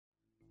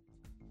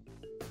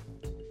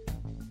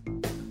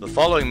The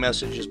following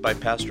message is by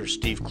Pastor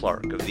Steve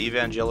Clark of the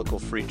Evangelical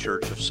Free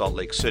Church of Salt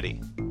Lake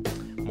City.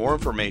 More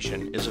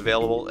information is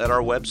available at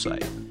our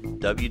website,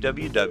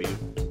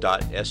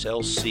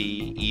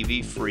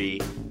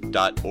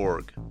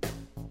 www.slcevfree.org.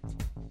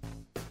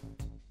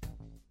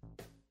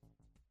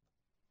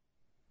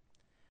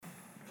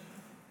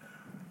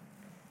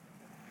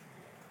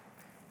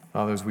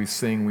 Father, as we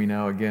sing, we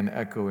now again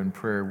echo in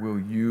prayer, will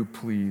you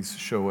please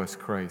show us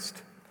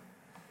Christ?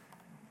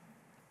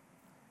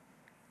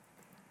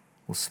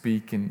 We'll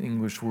speak in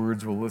English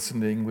words, we'll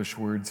listen to English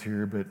words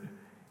here, but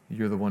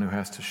you're the one who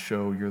has to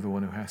show, you're the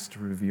one who has to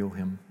reveal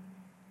him.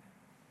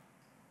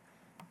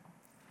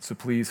 So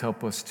please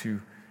help us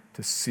to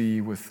see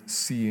with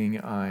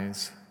seeing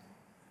eyes,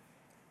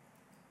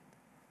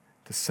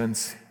 to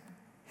sense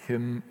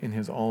him in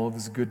all of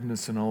his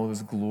goodness and all of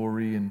his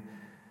glory and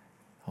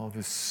all of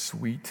his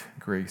sweet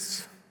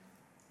grace.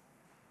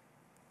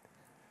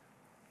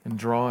 And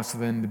draw us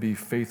then to be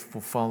faithful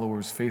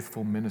followers,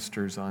 faithful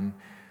ministers on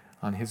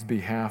his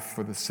behalf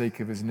for the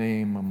sake of his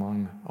name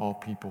among all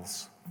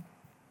peoples.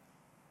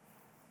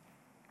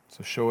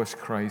 So show us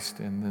Christ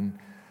and then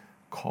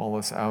call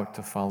us out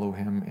to follow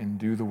him and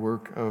do the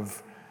work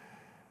of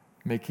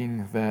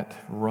making that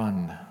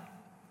run.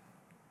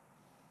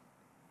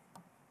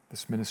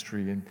 This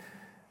ministry and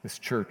this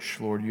church,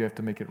 Lord, you have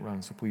to make it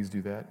run, so please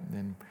do that.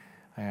 And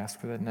I ask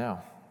for that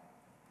now.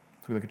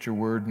 As we look at your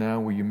word now,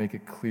 will you make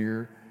it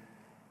clear?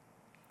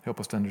 Help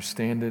us to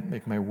understand it,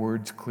 make my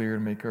words clear,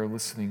 and make our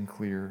listening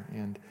clear,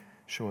 and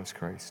show us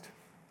Christ.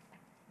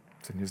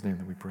 It's in his name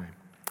that we pray.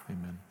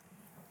 Amen.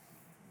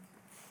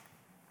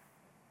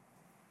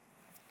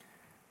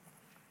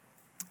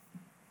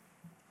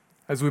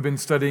 As we've been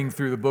studying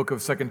through the book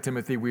of 2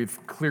 Timothy,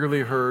 we've clearly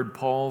heard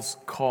Paul's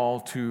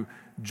call to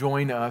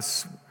join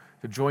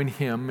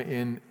him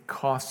in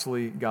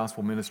costly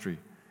gospel ministry.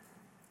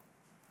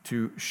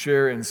 To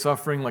share in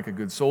suffering like a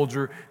good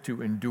soldier,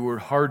 to endure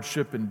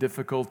hardship and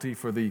difficulty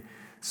for the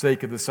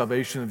sake of the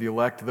salvation of the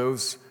elect.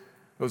 Those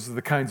are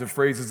the kinds of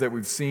phrases that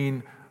we've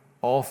seen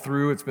all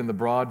through. It's been the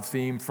broad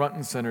theme, front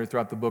and center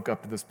throughout the book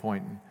up to this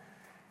point.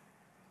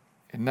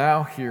 And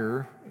now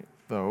here,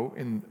 though,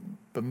 in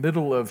the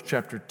middle of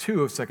chapter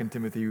 2 of 2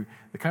 Timothy,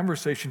 the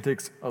conversation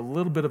takes a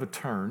little bit of a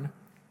turn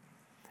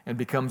and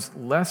becomes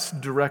less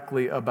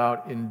directly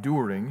about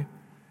enduring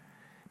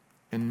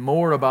and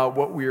more about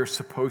what we are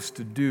supposed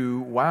to do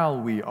while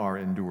we are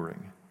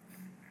enduring.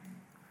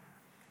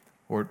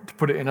 Or to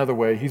put it another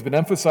way, he's been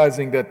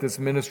emphasizing that this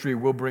ministry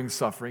will bring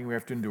suffering. We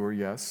have to endure,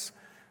 yes.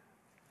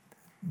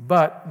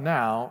 But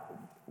now,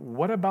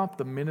 what about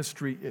the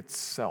ministry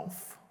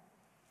itself?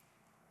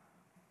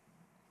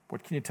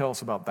 What can you tell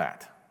us about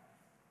that?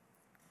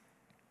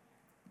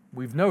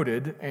 We've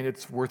noted, and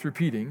it's worth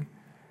repeating,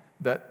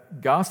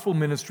 that gospel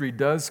ministry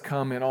does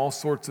come in all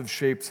sorts of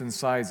shapes and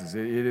sizes.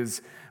 It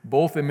is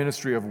both a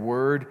ministry of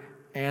word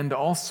and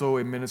also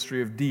a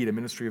ministry of deed, a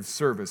ministry of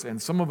service.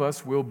 And some of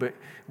us will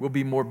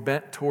be more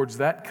bent towards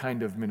that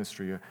kind of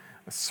ministry, a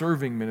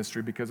serving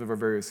ministry because of our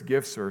various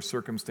gifts or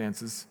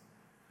circumstances.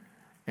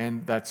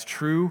 And that's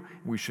true.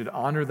 We should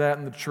honor that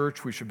in the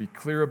church. We should be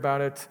clear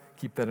about it,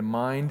 keep that in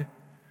mind.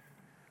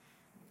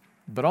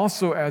 But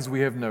also, as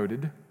we have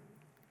noted,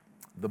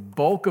 the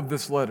bulk of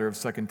this letter of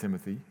 2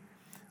 Timothy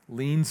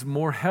leans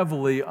more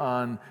heavily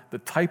on the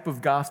type of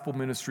gospel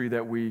ministry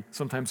that we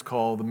sometimes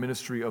call the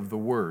ministry of the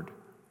word.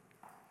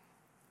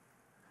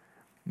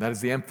 And that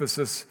is the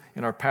emphasis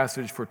in our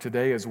passage for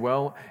today as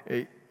well,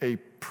 a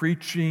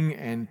preaching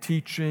and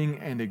teaching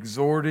and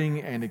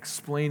exhorting and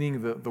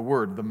explaining the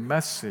word, the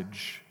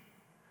message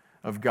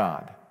of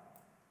God,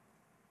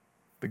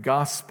 the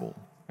gospel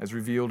as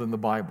revealed in the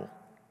Bible.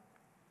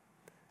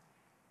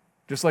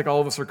 Just like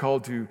all of us are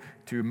called to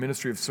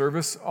ministry of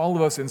service, all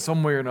of us in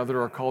some way or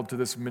another are called to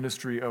this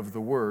ministry of the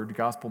word,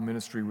 gospel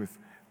ministry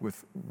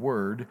with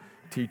word,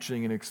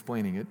 teaching and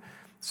explaining it.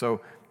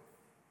 So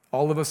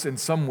all of us in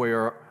some way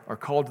are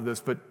called to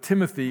this, but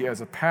Timothy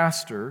as a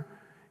pastor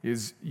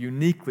is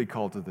uniquely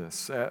called to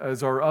this,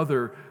 as are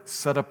other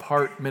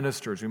set-apart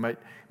ministers. We might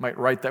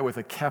write that with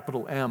a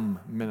capital M,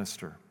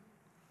 minister.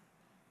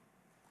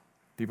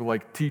 People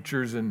like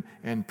teachers and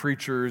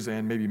preachers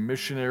and maybe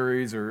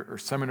missionaries or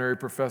seminary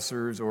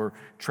professors or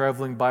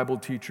traveling Bible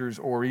teachers,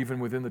 or even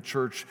within the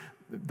church,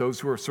 those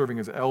who are serving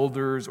as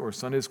elders or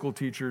Sunday school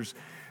teachers,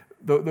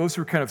 those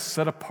who are kind of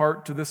set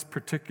apart to this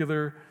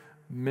particular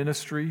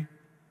ministry,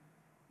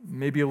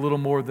 maybe a little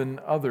more than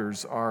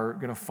others are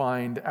going to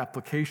find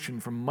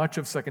application from much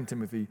of 2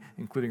 Timothy,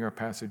 including our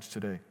passage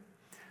today.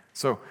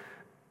 So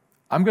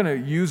I'm going to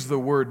use the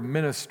word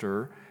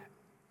minister,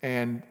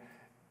 and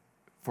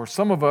for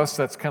some of us,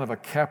 that's kind of a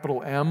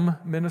capital M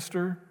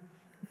minister.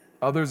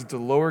 Others, it's a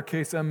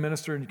lowercase m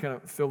minister, and you kind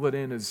of fill it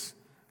in as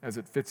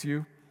it fits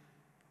you,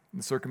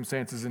 the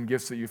circumstances and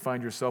gifts that you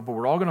find yourself. But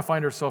we're all going to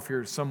find ourselves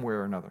here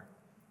somewhere or another.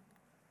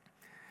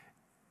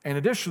 And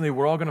additionally,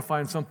 we're all going to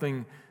find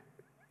something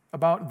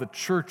about the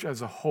church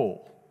as a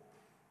whole.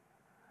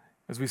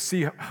 As we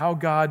see how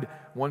God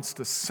wants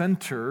to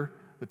center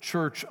the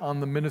church on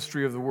the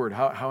ministry of the word,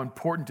 how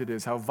important it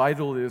is, how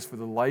vital it is for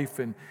the life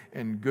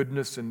and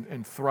goodness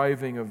and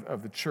thriving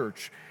of the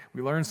church.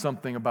 We learn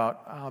something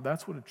about,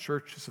 that's what a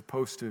church is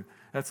supposed to,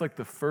 that's like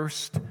the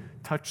first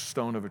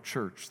touchstone of a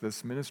church,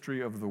 this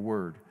ministry of the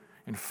word.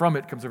 And from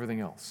it comes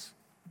everything else.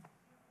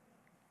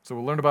 So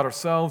we'll learn about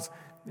ourselves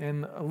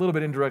and a little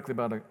bit indirectly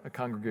about a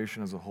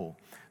congregation as a whole.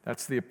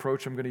 That's the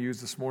approach I'm going to use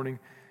this morning.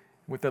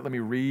 With that, let me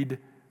read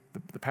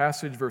the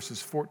passage,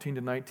 verses 14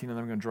 to 19, and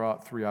then I'm going to draw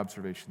out 3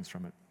 observations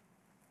from it.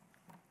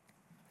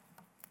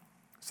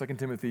 2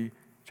 Timothy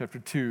chapter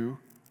 2,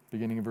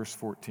 beginning in verse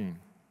 14.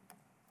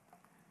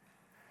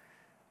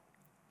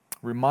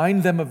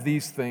 Remind them of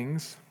these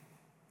things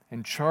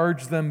and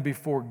charge them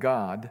before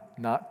God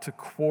not to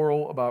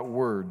quarrel about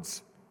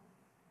words,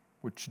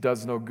 which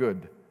does no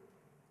good,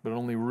 but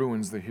only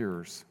ruins the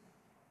hearers.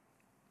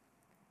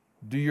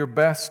 Do your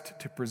best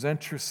to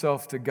present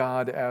yourself to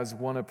God as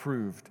one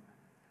approved,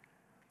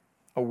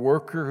 a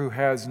worker who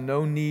has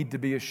no need to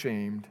be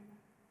ashamed,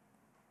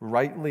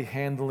 rightly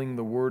handling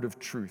the word of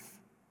truth.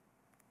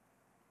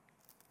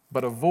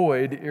 But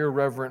avoid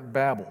irreverent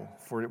babble,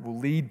 for it will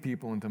lead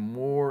people into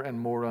more and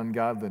more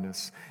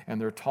ungodliness, and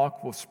their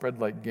talk will spread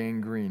like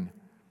gangrene.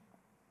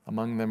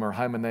 Among them are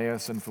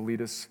Hymenaeus and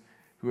Philetus,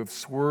 who have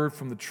swerved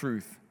from the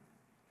truth,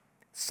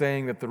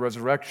 saying that the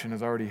resurrection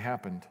has already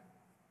happened.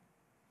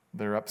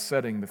 They're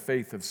upsetting the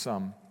faith of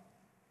some.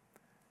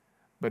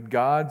 But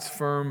God's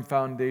firm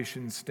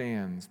foundation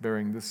stands,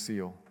 bearing this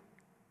seal: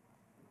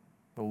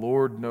 the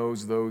Lord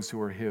knows those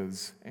who are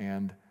His,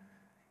 and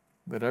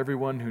let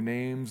everyone who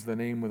names the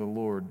name of the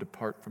Lord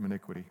depart from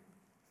iniquity.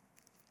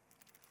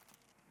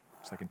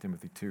 2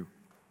 Timothy 2.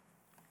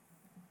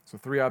 So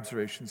 3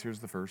 observations. Here's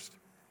the first.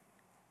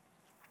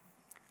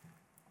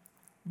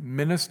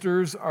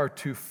 Ministers are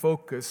to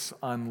focus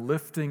on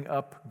lifting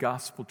up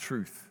gospel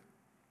truth,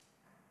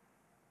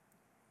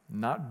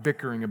 not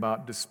bickering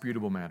about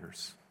disputable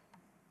matters.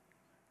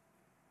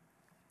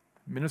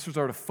 Ministers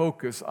are to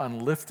focus on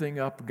lifting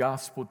up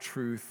gospel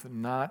truth,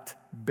 not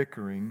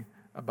bickering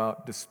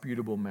about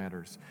disputable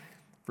matters.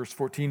 Verse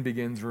 14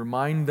 begins,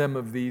 remind them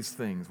of these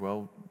things.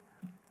 Well,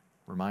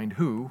 remind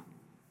who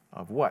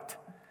of what?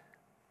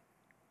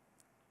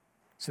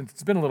 Since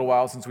it's been a little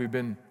while since we've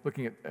been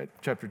looking at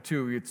chapter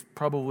 2, it's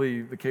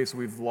probably the case that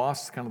we've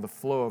lost kind of the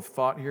flow of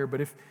thought here.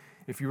 But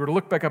if you were to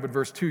look back up at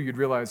verse 2, you'd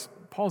realize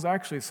Paul's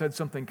actually said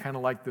something kind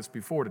of like this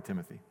before to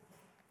Timothy.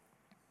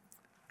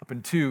 Up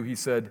in 2, he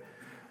said,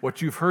 what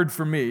you've heard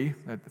from me,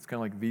 that's kind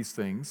of like these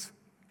things,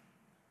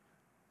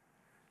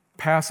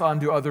 pass on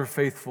to other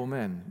faithful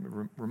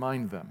men.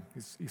 Remind them.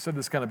 He said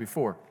this kind of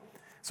before.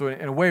 So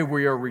in a way,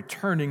 we are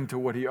returning to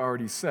what he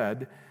already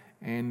said.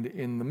 And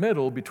in the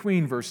middle,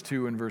 between verse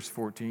 2 and verse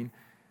 14,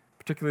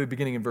 particularly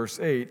beginning in verse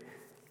 8,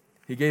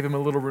 he gave him a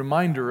little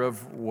reminder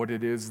of what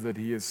it is that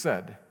he has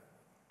said.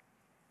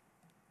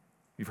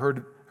 You've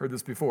heard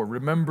this before.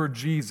 Remember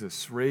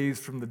Jesus,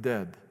 raised from the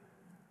dead,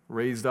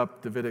 raised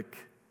up Davidic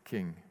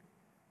king.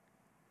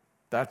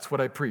 That's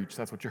what I preach.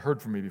 That's what you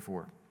heard from me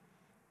before.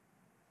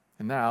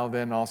 And now,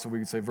 then also we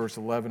could say verse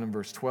 11 and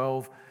verse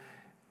 12.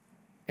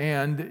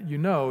 And you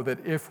know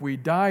that if we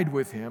died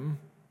with him,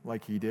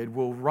 like he did,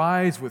 we'll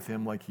rise with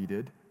him like he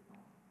did.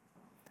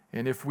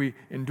 And if we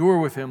endure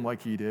with him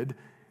like he did,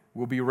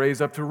 we'll be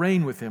raised up to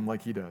reign with him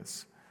like he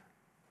does.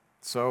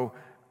 So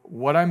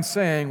what I'm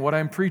saying, what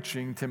I'm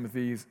preaching,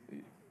 Timothy,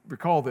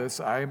 recall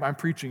this, I'm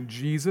preaching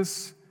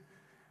Jesus,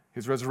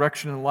 his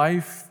resurrection and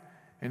life,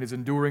 and his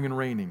enduring and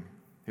reigning,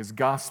 his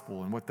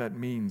gospel and what that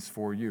means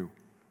for you.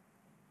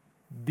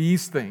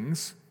 These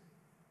things,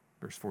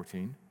 verse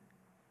 14,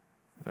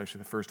 that's actually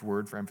the first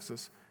word for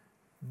emphasis.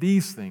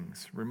 These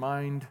things,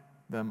 remind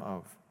them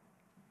of.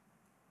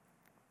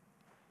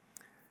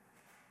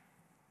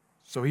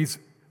 So he's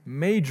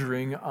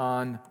majoring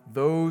on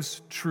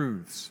those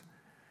truths.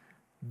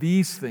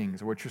 These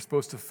things are what you're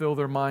supposed to fill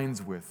their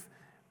minds with.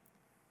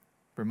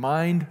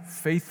 Remind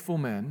faithful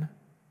men,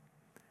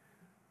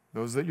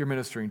 those that you're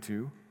ministering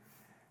to,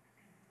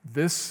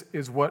 this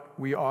is what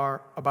we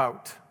are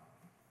about.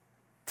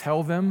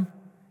 Tell them,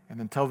 and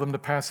then tell them to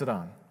pass it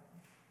on.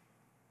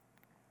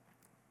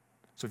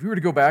 So if you were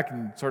to go back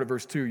and start at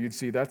verse 2, you'd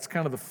see that's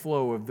kind of the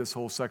flow of this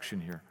whole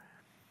section here.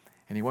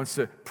 And he wants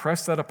to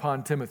press that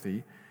upon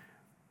Timothy,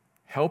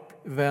 help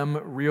them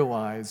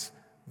realize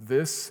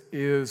this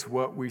is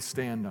what we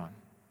stand on.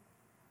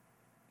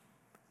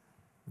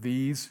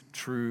 These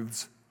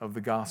truths of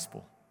the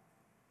gospel.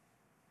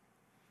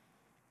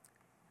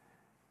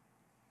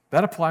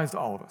 That applies to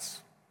all of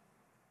us.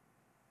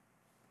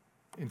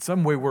 In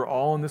some way, we're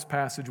all in this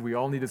passage. We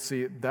all need to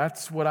see it.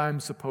 That's what I'm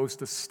supposed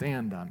to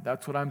stand on.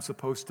 That's what I'm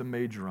supposed to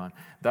major on.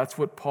 That's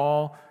what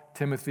Paul,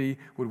 Timothy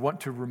would want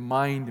to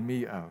remind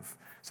me of.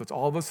 So it's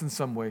all of us in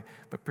some way,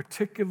 but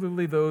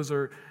particularly those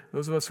of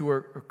us who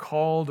are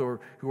called or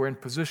who are in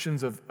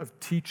positions of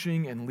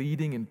teaching and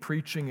leading and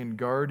preaching and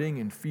guarding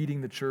and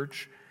feeding the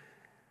church.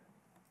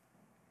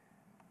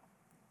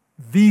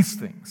 These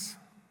things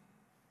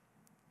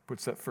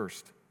puts that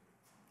first.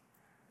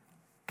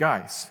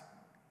 Guys,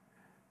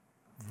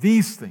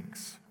 these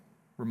things,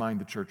 remind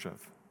the church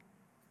of.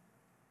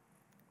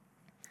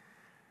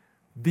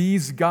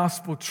 These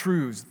gospel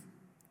truths,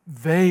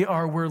 they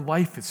are where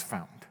life is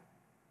found.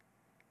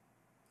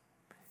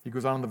 He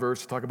goes on in the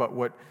verse to talk about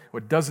what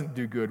doesn't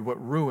do good,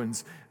 what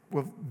ruins.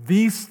 Well,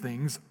 these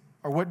things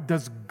are what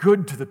does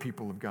good to the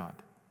people of God.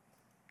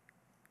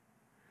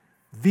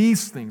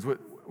 These things, what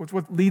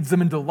leads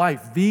them into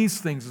life, these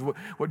things is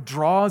what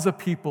draws a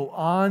people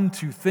on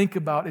to think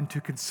about and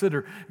to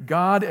consider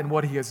God and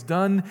what He has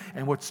done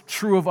and what's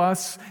true of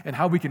us and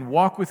how we can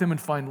walk with Him and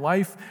find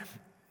life.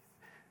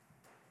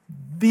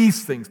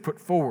 These things put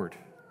forward.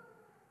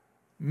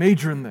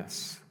 Major in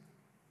this.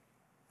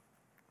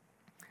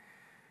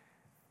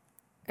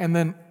 And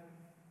then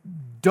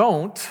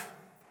don't,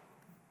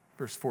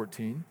 verse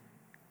 14,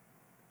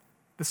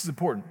 this is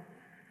important.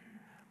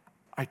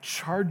 I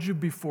charge you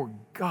before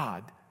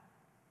God,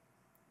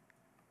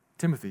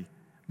 Timothy,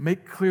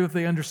 make clear that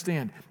they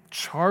understand.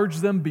 Charge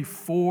them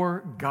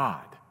before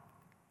God,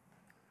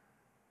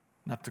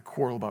 not to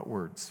quarrel about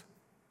words.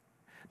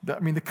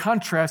 The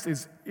contrast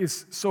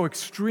is so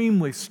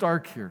extremely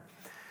stark here.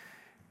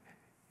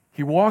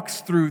 He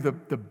walks through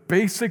the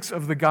basics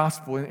of the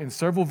gospel in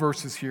several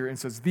verses here and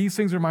says, these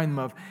things remind them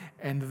of,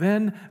 and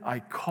then I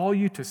call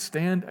you to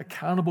stand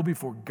accountable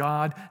before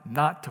God,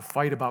 not to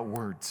fight about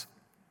words.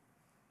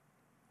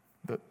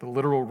 The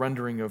literal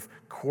rendering of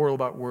quarrel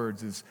about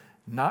words is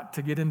not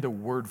to get into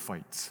word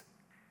fights.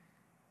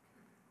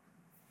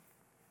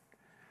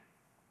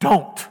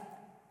 Don't.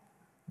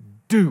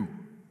 Do.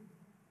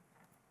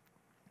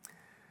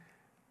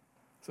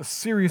 It's a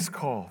serious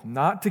call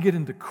not to get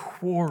into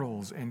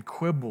quarrels and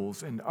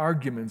quibbles and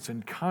arguments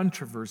and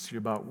controversy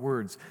about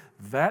words.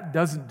 That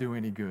doesn't do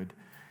any good.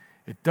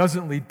 It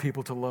doesn't lead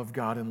people to love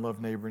God and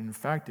love neighbor. In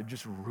fact, it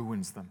just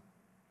ruins them.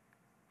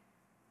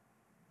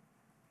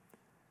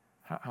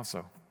 How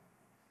so?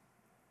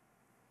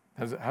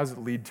 How does it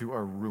lead to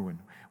our ruin?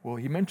 Well,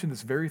 he mentioned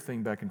this very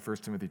thing back in 1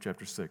 Timothy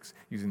chapter 6,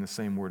 using the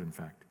same word, in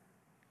fact.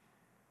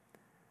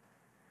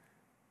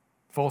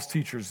 False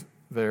teachers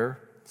there,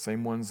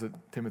 same ones that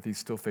Timothy's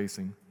still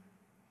facing.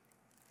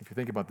 If you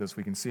think about this,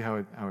 we can see how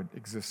it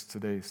exists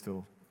today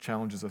still,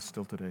 challenges us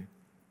still today.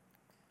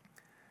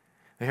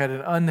 They had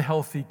an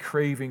unhealthy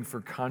craving for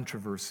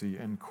controversy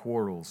and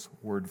quarrels,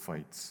 word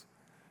fights.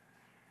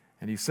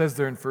 And he says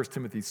there in 1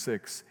 Timothy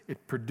 6,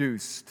 it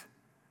produced,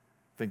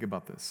 think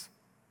about this,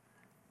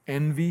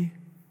 envy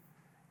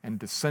and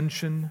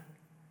dissension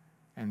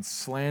and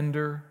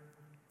slander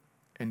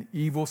and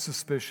evil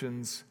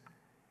suspicions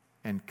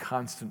and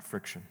constant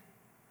friction.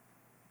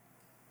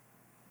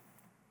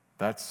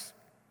 That's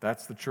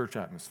the church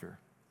atmosphere.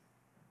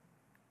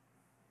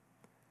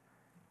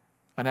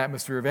 An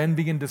atmosphere of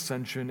envy and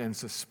dissension and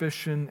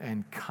suspicion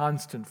and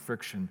constant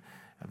friction.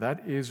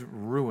 That is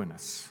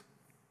ruinous.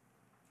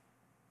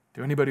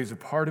 To anybody who's a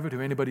part of it,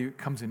 to anybody who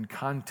comes in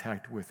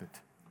contact with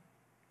it.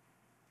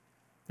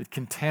 It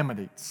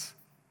contaminates.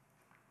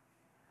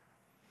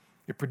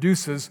 It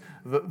produces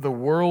the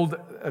world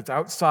that's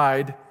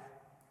outside,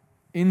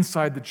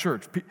 inside the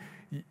church.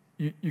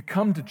 You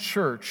come to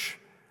church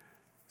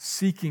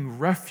seeking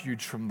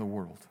refuge from the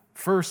world.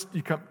 First,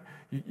 you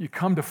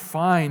come to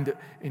find,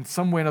 in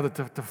some way or another,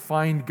 to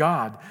find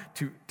God,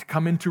 to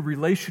come into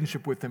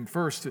relationship with Him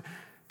first,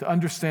 to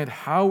understand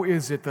how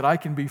is it that I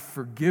can be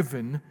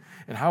forgiven,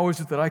 and how is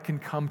it that I can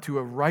come to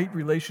a right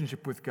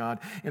relationship with God,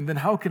 and then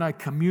how can I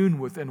commune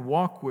with and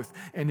walk with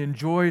and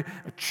enjoy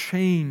a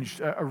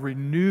changed, a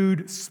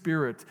renewed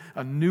spirit,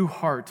 a new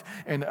heart,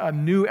 and a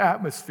new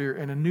atmosphere,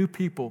 and a new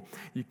people.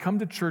 You come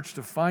to church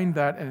to find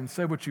that, and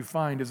instead what you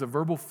find is a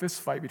verbal fist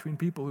fight between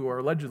people who are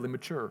allegedly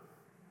mature.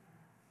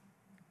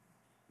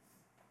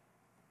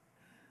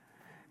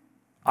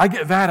 I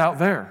get that out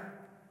there.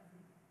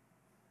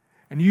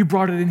 And you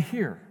brought it in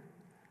here.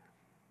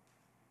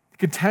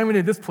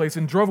 Contaminated this place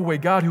and drove away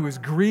God, who is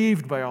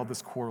grieved by all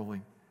this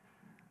quarreling.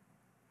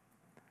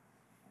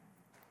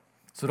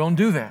 So don't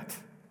do that.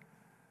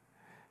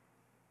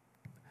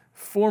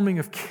 Forming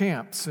of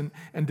camps and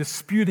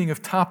disputing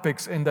of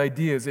topics and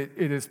ideas. It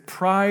is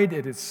pride,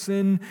 it is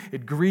sin,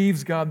 it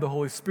grieves God the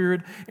Holy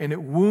Spirit, and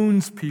it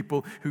wounds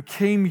people who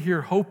came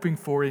here hoping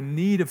for, in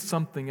need of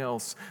something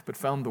else, but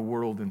found the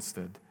world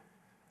instead.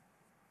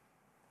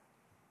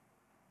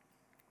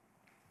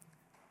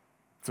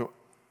 So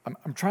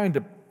I'm trying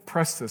to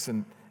press this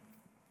and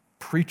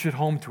preach it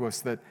home to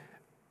us that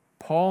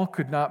Paul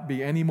could not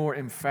be any more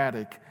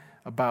emphatic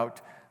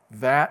about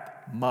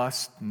that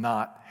must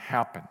not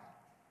happen.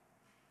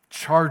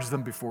 Charge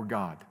them before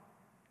God.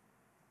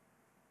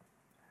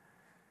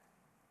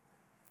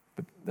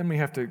 But then we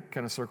have to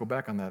kind of circle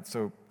back on that.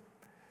 So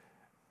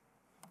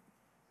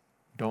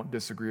don't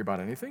disagree about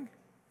anything?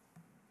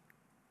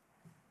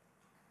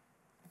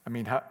 I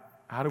mean,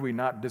 how do we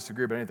not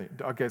disagree about anything?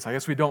 Okay, so I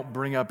guess we don't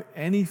bring up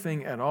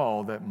anything at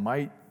all that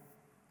might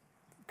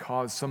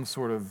cause some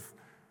sort of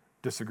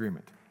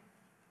disagreement.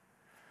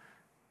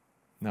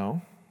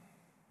 No.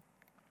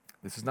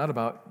 This is not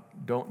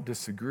about don't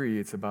disagree,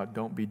 it's about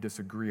don't be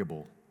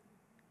disagreeable.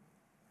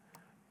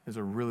 There's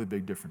a really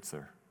big difference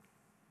there.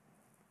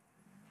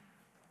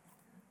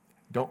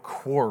 Don't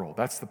quarrel.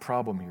 That's the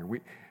problem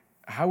here.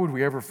 How would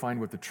we ever find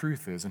what the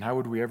truth is, and how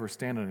would we ever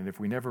stand on it if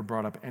we never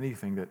brought up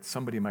anything that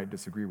somebody might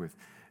disagree with?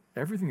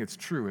 Everything that's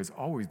true has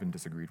always been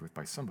disagreed with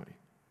by somebody.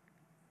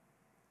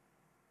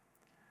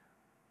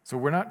 So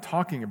we're not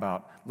talking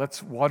about,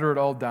 let's water it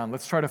all down.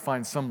 Let's try to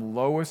find some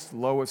lowest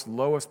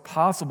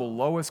possible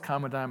lowest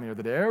common denominator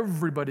that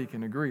everybody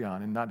can agree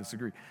on and not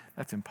disagree.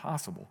 That's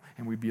impossible,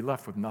 and we'd be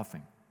left with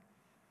nothing.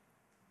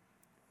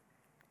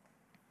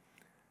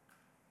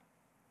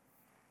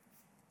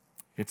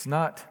 It's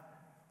not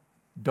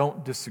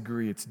don't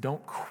disagree, it's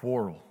don't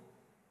quarrel.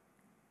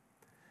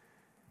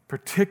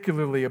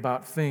 Particularly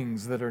about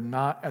things that are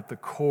not at the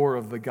core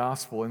of the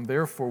gospel, and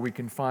therefore we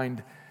can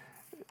find,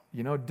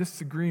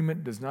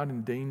 disagreement does not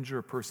endanger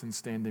a person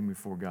standing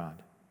before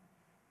God.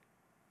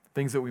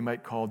 Things that we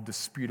might call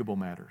disputable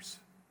matters.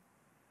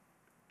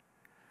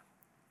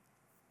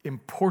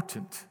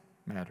 Important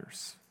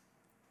matters,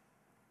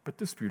 but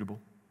disputable,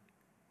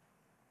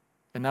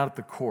 and not at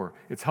the core.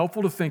 It's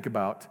helpful to think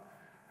about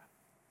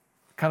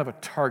kind of a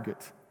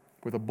target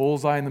with a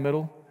bullseye in the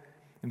middle.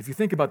 And if you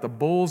think about the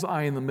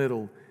bullseye in the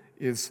middle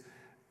is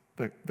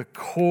the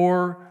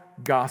core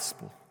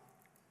gospel.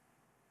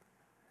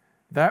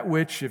 That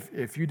which,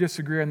 if you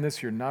disagree on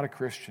this, you're not a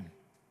Christian.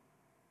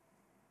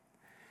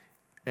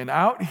 And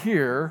out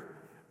here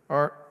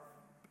are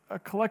a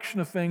collection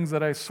of things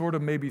that I sort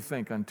of maybe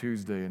think on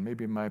Tuesday, and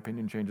maybe my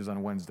opinion changes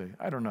on Wednesday.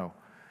 I don't know.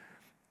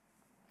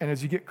 And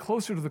as you get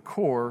closer to the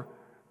core,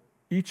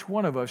 each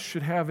one of us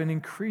should have an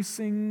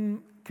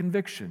increasing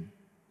conviction.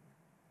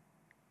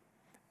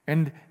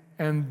 And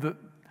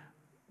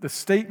the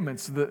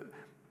statements,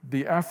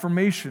 the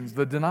affirmations,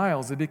 the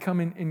denials, they become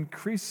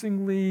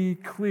increasingly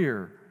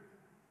clear.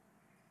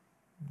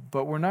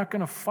 But we're not going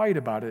to fight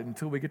about it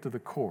until we get to the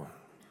core.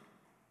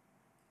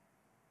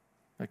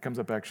 That comes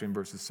up actually in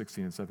verses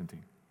 16 and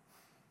 17.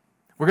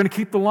 We're going to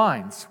keep the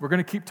lines. We're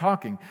going to keep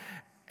talking.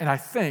 And I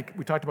think,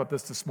 we talked about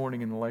this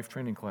morning in the life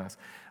training class,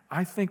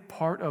 I think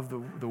part of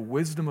the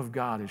wisdom of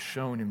God is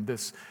shown in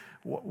this.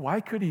 Why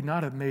could he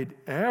not have made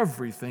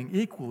everything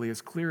equally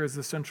as clear as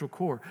the central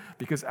core?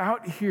 Because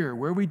out here,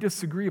 where we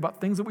disagree about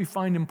things that we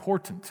find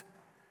important,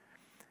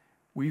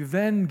 we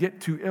then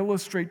get to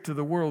illustrate to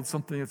the world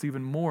something that's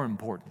even more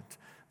important,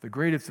 the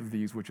greatest of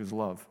these, which is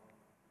love.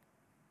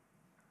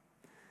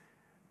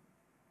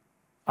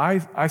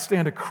 I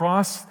stand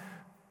across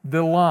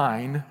the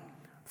line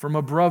from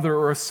a brother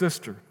or a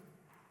sister.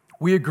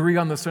 We agree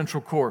on the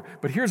central core,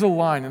 but here's a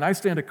line, and I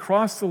stand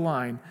across the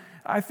line.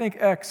 I think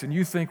X, and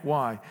you think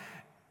Y.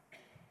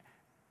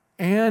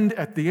 And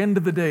at the end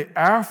of the day,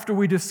 after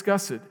we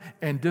discuss it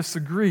and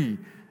disagree,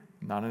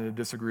 not in a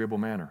disagreeable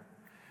manner,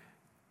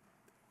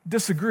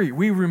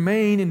 we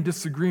remain in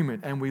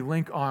disagreement and we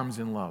link arms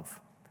in love.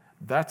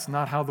 That's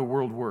not how the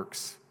world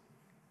works.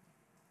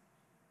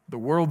 The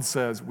world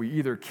says we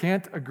either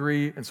can't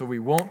agree and so we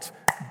won't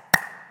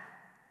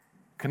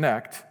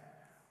connect,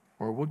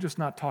 or we'll just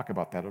not talk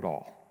about that at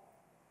all.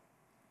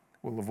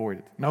 We'll avoid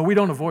it. No, we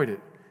don't avoid it.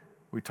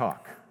 We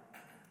talk.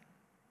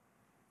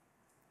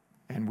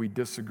 And we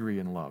disagree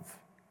in love.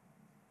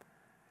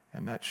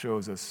 And that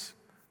shows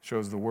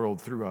the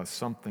world through us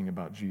something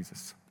about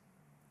Jesus.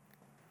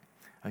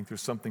 I think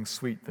there's something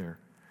sweet there.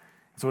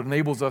 So it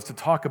enables us to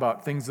talk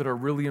about things that are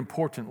really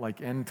important,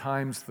 like end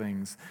times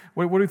things.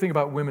 What do you think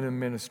about women in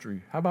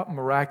ministry? How about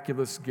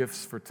miraculous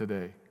gifts for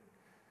today?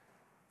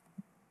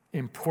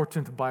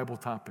 Important Bible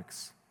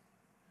topics.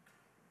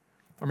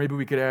 Or maybe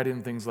we could add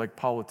in things like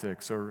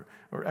politics or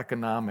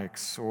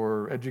economics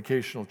or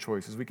educational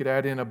choices. We could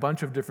add in a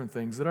bunch of different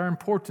things that are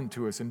important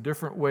to us in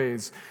different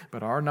ways,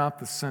 but are not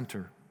the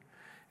center.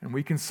 And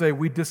we can say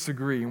we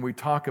disagree and we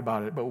talk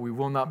about it, but we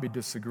will not be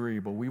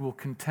disagreeable. We will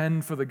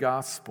contend for the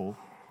gospel.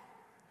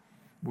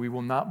 We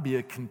will not be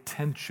a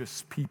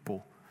contentious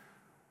people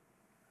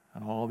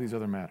on all these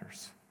other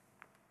matters.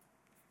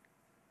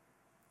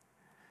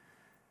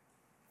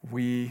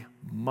 We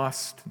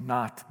must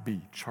not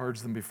be.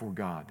 Charge them before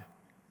God.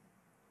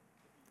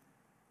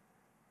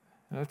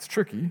 That's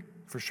tricky,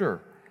 for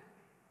sure,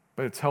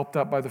 but it's helped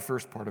out by the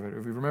first part of it.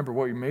 If we remember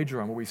what we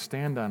major on, what we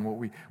stand on, what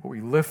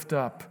we lift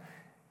up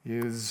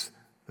is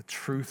the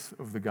truth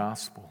of the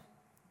gospel.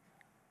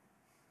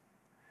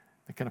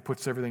 It kind of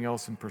puts everything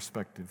else in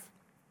perspective.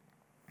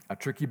 A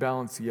tricky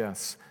balance,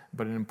 yes,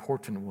 but an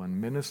important one.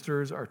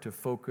 Ministers are to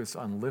focus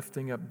on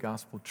lifting up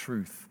gospel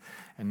truth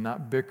and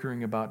not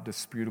bickering about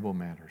disputable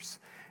matters.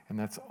 And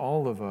that's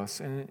all of us,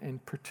 and in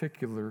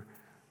particular,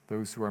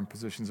 those who are in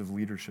positions of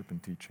leadership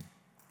and teaching.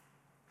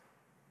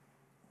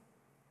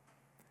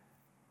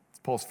 It's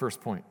Paul's first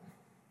point.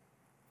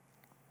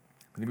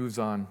 Then he moves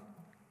on.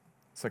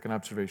 Second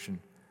observation.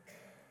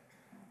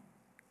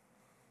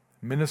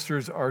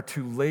 Ministers are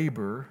to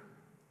labor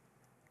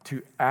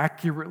to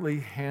accurately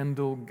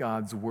handle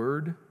God's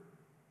word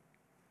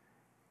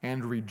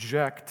and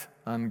reject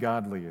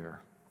ungodly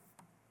error.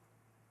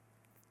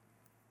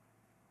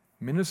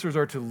 Ministers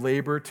are to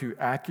labor to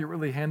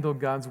accurately handle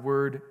God's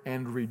word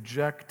and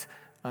reject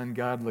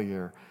ungodly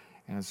error.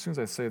 And as soon as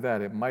I say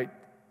that, it might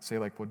say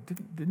like, well,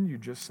 didn't you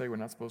just say we're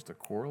not supposed to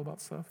quarrel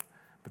about stuff?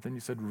 But then you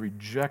said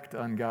reject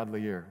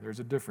ungodly error. There's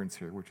a difference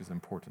here, which is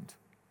important.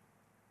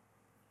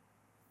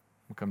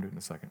 We'll come to it in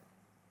a second.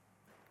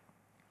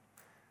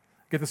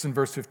 Get this in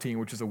verse 15,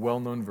 which is a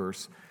well-known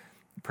verse,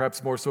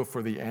 perhaps more so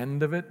for the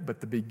end of it,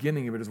 but the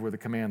beginning of it is where the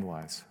command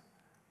lies.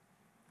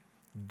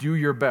 Do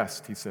your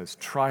best, he says.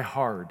 Try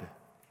hard.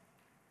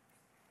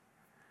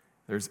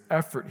 There's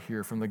effort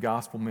here from the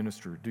gospel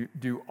minister.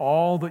 Do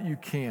all that you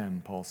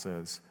can, Paul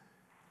says,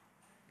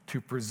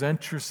 to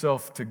present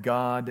yourself to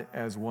God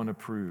as one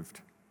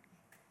approved.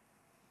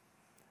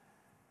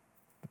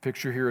 The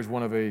picture here is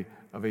one of a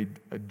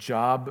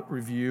job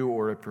review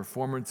or a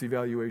performance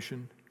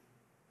evaluation.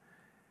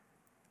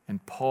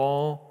 And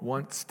Paul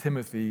wants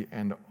Timothy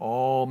and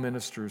all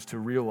ministers to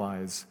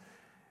realize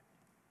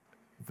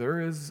there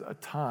is a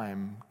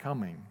time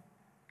coming.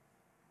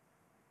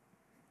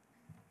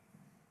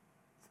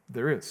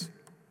 There is.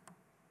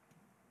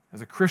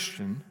 As a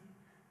Christian,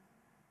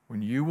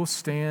 when you will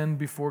stand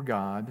before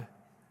God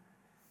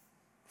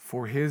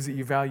for His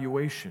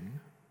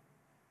evaluation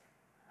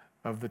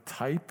of the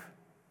type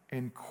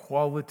and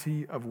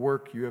quality of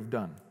work you have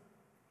done.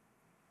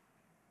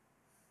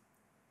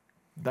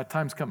 That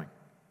time's coming.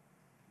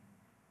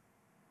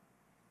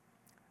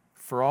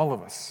 For all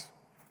of us.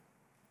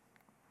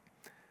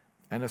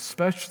 And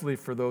especially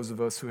for those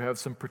of us who have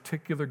some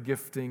particular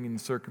gifting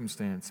and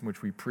circumstance in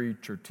which we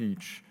preach or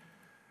teach.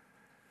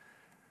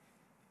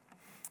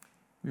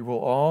 We will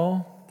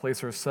all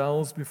place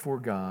ourselves before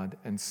God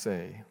and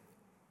say,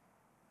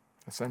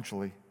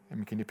 essentially,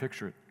 can you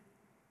picture it?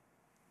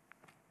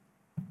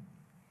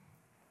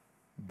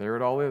 There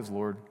it all is,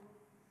 Lord.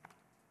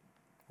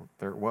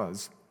 There it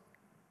was.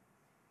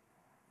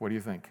 What do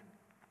you think?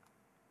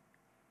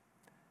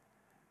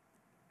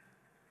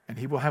 And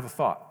He will have a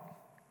thought.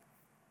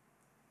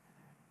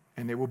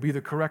 And it will be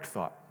the correct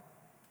thought.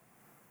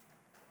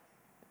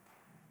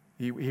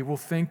 He will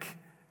think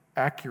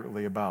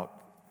accurately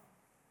about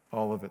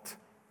all of it.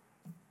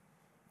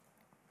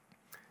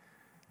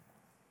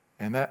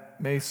 And that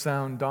may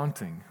sound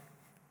daunting,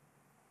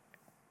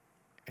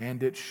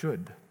 and it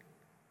should.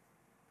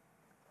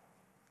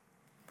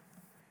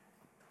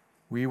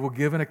 We will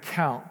give an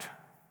account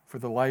for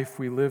the life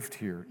we lived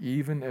here,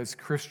 even as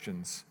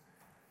Christians.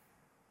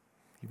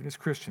 Even as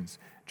Christians.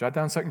 Jot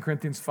down 2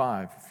 Corinthians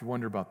 5, if you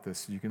wonder about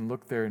this. You can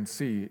look there and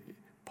see.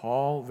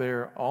 Paul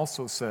there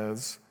also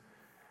says,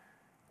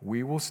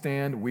 we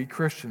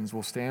Christians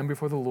will stand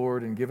before the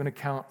Lord and give an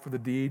account for the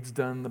deeds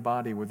done in the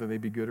body, whether they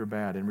be good or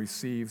bad, and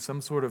receive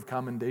some sort of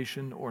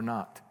commendation or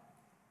not.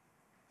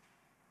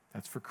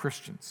 That's for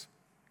Christians.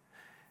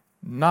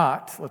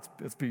 Not,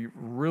 let's be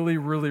really,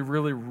 really,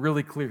 really,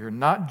 really clear here,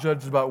 not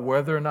judged about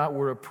whether or not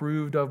we're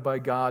approved of by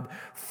God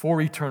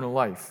for eternal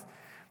life.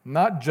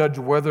 Not judge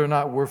whether or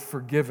not we're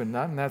forgiven,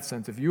 not in that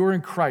sense. If you are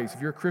in Christ,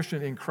 if you're a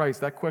Christian in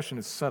Christ, that question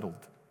is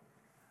settled.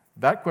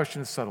 That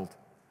question is settled.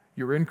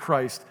 You're in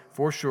Christ,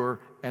 for sure,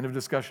 end of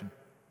discussion.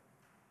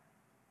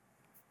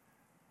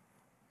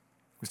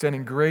 We stand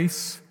in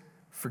grace,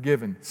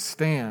 forgiven.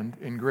 Stand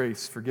in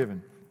grace,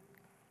 forgiven.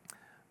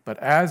 But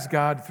as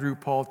God, through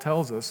Paul,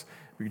 tells us,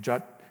 we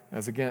jot,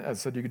 as I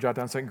said, you can jot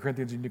down 2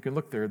 Corinthians and you can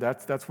look there.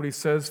 That's what he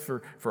says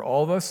for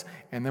all of us.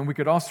 And then we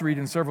could also read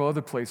in several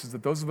other places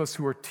that those of us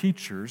who are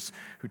teachers,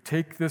 who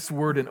take this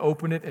word and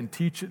open it and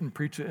teach it and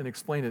preach it and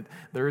explain it,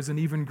 there is an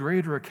even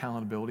greater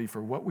accountability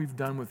for what we've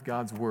done with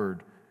God's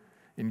word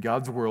in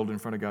God's world in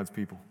front of God's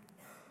people.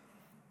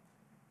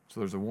 So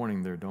there's a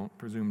warning there. Don't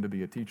presume to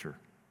be a teacher.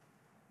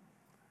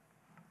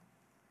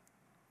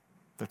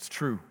 That's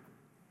true.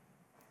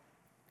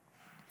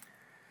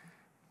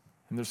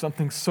 And there's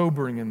something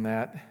sobering in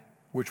that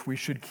which we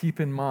should keep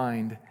in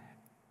mind,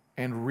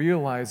 and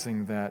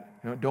realizing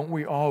that, don't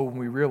we all, when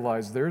we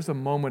realize there's a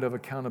moment of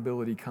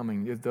accountability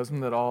coming,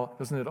 doesn't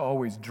it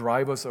always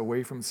drive us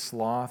away from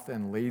sloth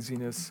and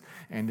laziness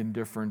and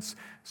indifference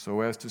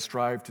so as to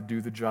strive to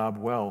do the job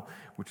well,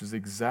 which is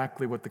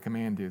exactly what the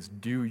command is.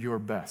 Do your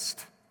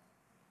best.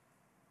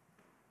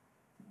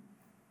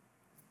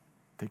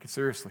 Take it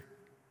seriously.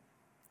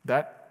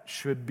 That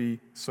should be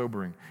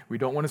sobering. We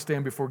don't want to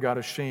stand before God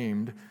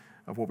ashamed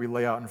of what we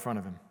lay out in front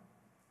of Him.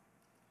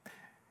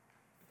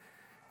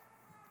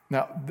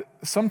 Now,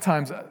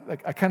 sometimes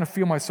I kind of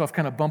feel myself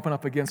kind of bumping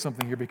up against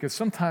something here, because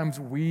sometimes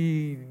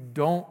we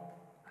don't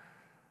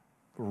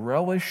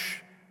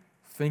relish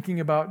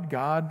thinking about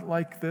God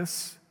like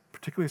this,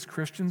 particularly as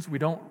Christians. We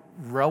don't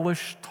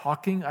relish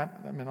talking. I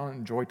don't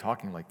enjoy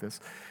talking like this.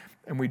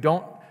 And we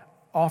don't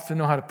often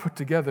know how to put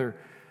together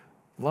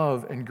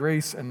love and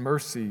grace and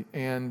mercy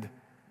and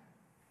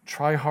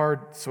try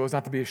hard so as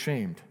not to be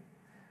ashamed.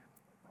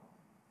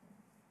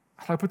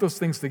 How do I put those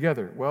things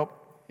together? Well,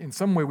 in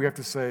some way we have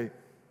to say,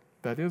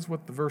 that is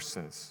what the verse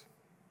says.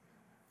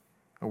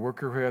 A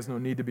worker who has no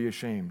need to be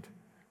ashamed.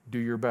 Do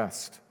your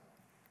best.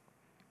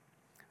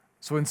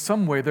 So in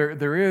some way,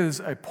 there is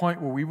a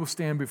point where we will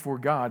stand before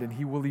God and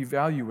He will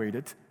evaluate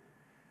it.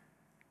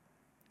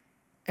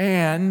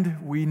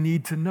 And we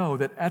need to know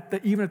that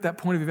even at that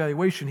point of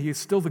evaluation, He is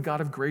still the God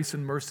of grace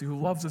and mercy who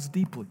loves us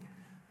deeply.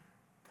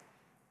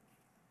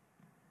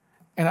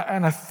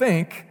 And I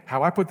think,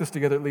 how I put this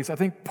together at least, I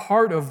think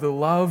part of the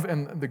love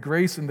and the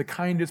grace and the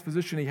kind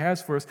disposition he has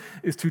for us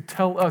is to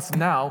tell us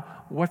now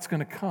what's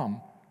going to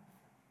come,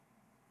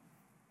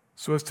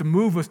 so as to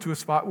move us to a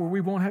spot where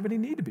we won't have any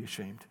need to be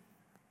ashamed.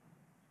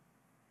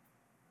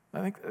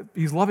 I think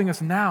he's loving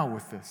us now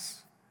with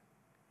this.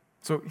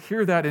 So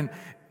hear that and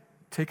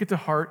take it to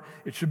heart.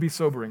 It should be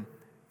sobering.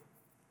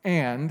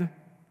 And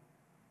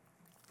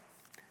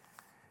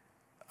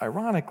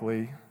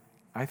ironically,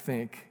 I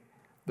think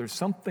there's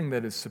something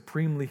that is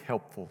supremely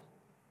helpful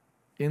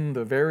in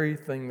the very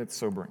thing that's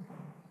sobering.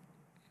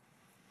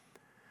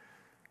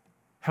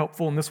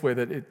 Helpful in this way,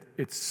 that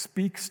it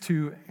speaks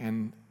to,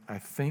 and I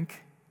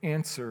think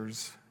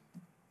answers,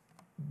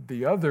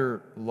 the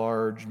other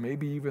large,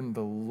 maybe even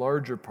the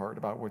larger part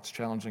about what's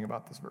challenging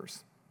about this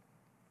verse.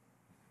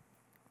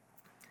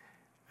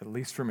 At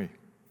least for me.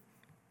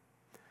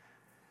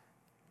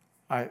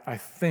 I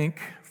think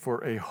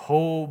for a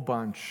whole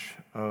bunch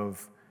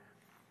of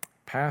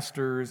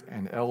pastors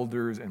and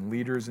elders and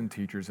leaders and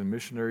teachers and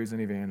missionaries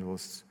and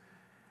evangelists,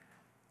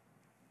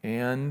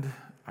 and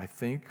I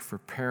think for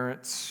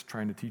parents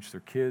trying to teach their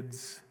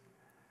kids,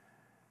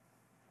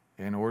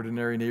 and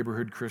ordinary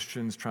neighborhood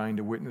Christians trying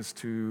to witness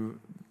to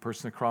the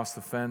person across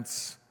the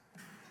fence,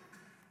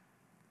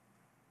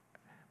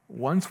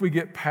 once we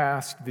get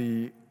past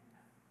the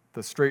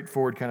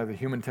straightforward kind of the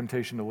human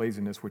temptation to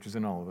laziness, which is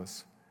in all of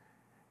us,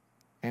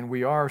 and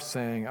we are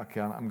saying, okay,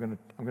 I'm going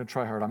to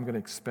try hard, I'm going to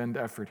expend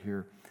effort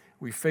here,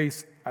 we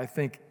face, I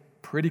think,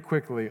 pretty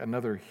quickly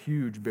another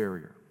huge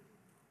barrier.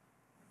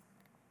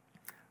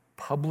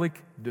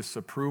 Public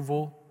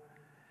disapproval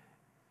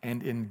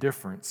and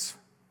indifference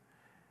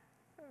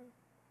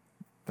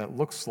that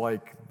looks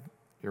like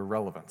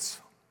irrelevance.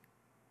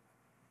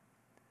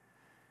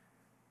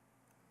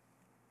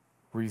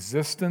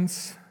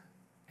 Resistance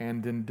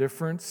and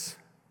indifference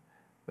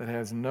that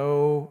has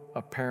no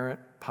apparent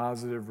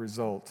positive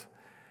result.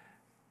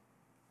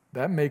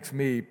 That makes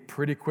me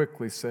pretty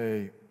quickly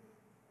say,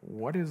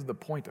 what is the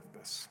point of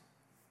this?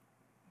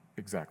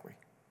 Exactly.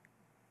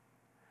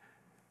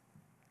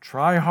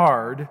 Try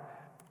hard.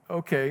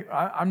 Okay,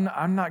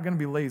 I'm not going to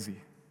be lazy.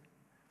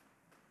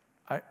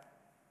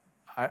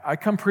 I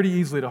come pretty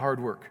easily to hard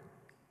work.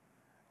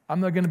 I'm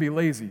not going to be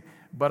lazy,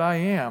 but I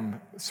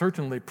am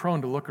certainly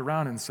prone to look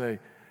around and say,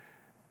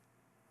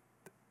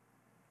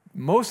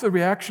 most of the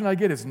reaction I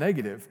get is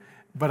negative,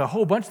 but a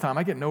whole bunch of time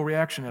I get no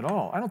reaction at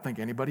all. I don't think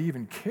anybody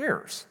even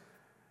cares.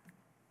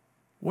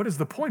 What is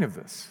the point of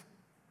this?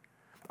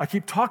 I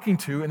keep talking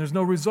to and there's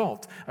no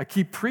result. I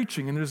keep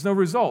preaching and there's no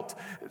result.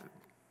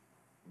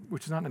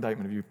 Which is not an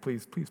indictment of you.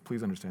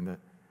 Please understand that.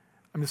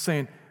 I'm just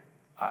saying,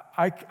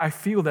 I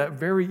feel that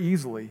very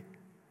easily.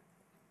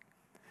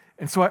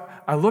 And so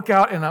I look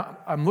out and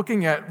I'm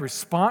looking at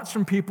response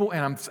from people,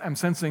 and I'm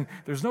sensing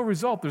there's no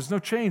result, there's no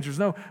change,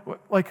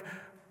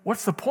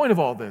 what's the point of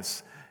all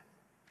this?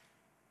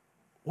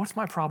 What's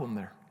my problem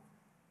there?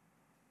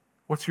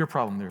 What's your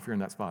problem there if you're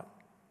in that spot?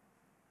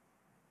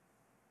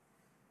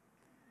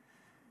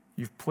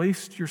 You've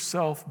placed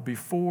yourself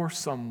before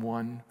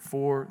someone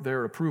for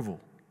their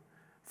approval,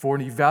 for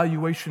an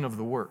evaluation of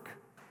the work,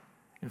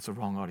 and it's the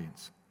wrong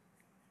audience.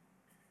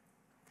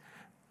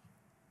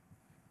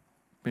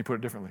 Let me put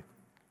it differently.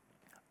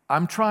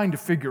 I'm trying to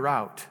figure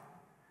out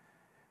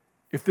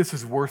if this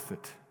is worth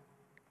it.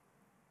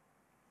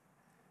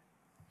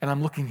 And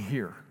I'm looking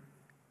here.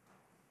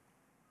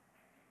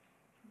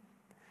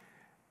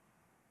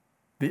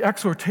 The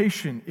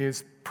exhortation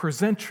is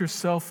present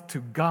yourself to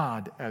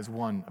God as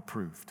one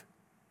approved.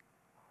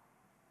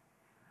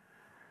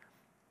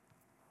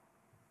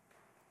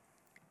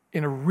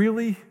 In a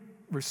really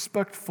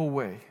respectful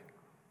way,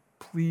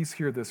 please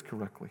hear this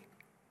correctly.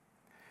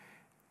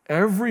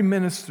 Every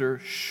minister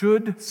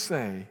should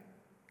say,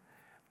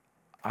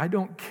 I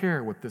don't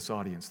care what this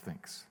audience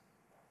thinks.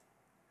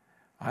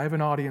 I have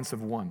an audience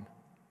of one.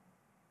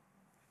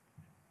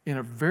 In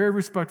a very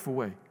respectful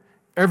way.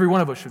 Every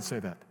one of us should say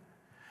that.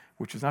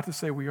 Which is not to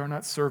say we are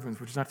not servants,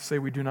 which is not to say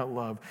we do not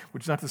love,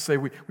 which is not to say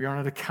we are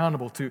not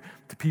accountable to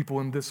people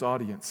in this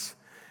audience.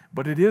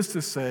 But it is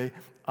to say,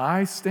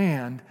 I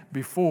stand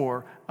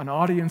before an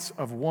audience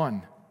of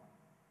one.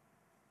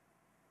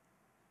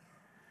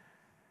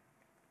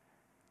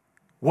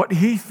 What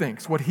he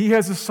thinks, what he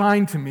has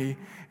assigned to me,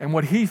 and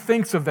what he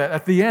thinks of that.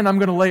 At the end, I'm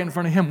going to lay it in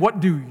front of him. What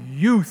do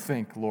you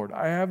think, Lord?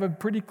 I have a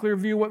pretty clear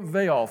view what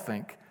they all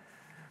think.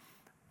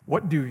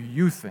 What do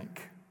you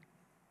think?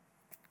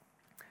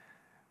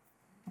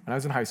 When I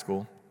was in high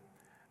school,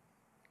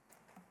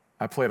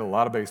 I played a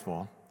lot of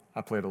baseball.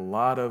 I played a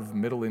lot of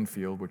middle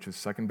infield, which is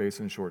second base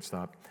and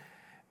shortstop.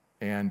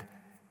 And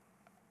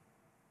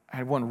I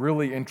had one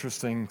really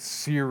interesting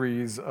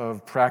series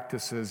of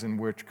practices in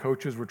which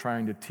coaches were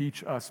trying to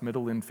teach us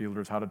middle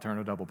infielders how to turn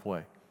a double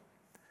play,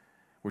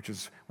 which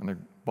is when the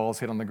ball's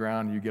hit on the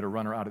ground, you get a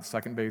runner out at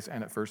second base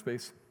and at first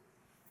base.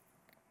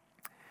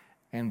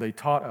 And they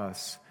taught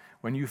us,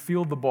 when you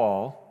field the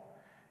ball,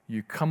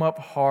 you come up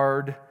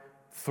hard,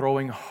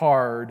 throwing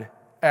hard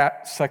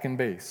at second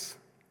base.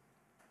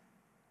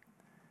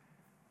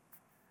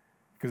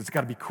 because it's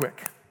got to be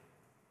quick.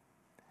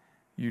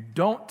 You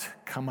don't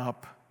come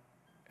up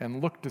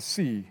and look to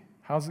see,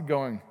 how's it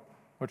going?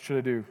 What should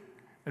I do?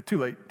 Too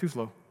late, too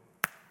slow.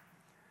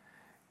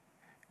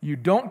 You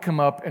don't come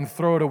up and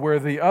throw it to where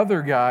the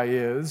other guy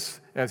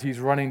is as he's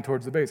running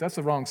towards the base. That's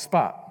the wrong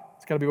spot.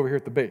 It's got to be over here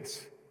at the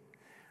base.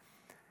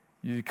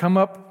 You come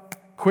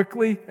up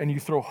quickly and you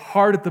throw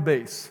hard at the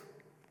base.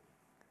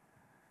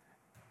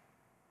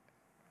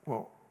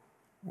 Well,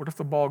 what if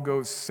the ball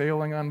goes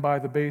sailing on by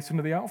the base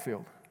into the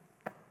outfield?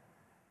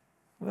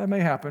 Well, that may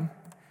happen.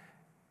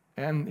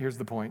 And here's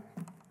the point.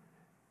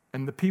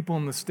 And the people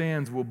in the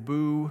stands will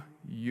boo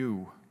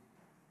you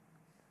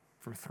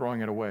for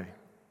throwing it away.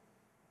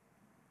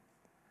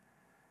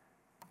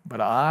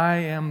 But I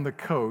am the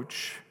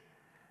coach,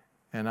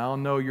 and I'll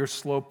know your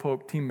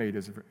slowpoke teammate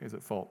is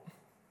at fault.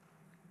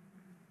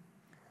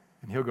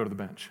 And he'll go to the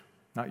bench,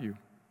 not you.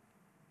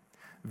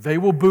 They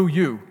will boo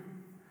you.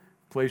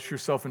 Place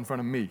yourself in front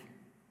of me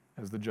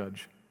as the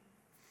judge.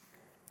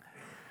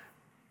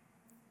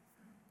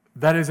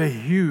 That is a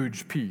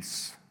huge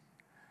piece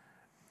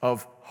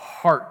of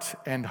heart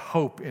and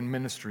hope in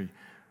ministry.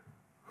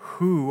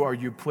 Who are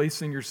you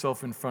placing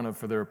yourself in front of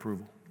for their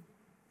approval?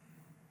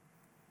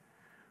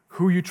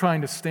 Who are you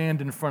trying to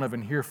stand in front of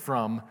and hear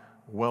from,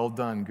 well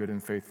done, good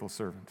and faithful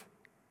servant?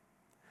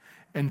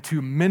 And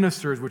to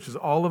ministers, which is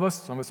all of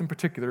us, some of us in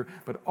particular,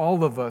 but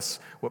all of us,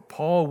 what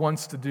Paul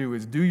wants to do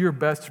is do your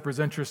best to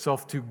present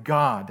yourself to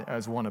God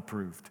as one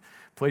approved.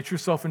 Place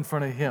yourself in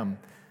front of Him.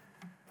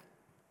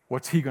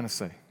 What's He going to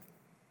say?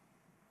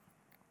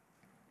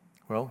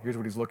 Well, here's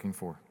what He's looking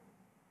for.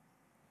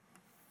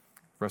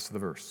 Rest of the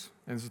verse.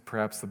 And this is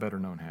perhaps the better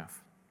known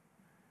half.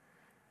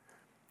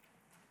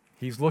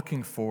 He's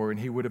looking for, and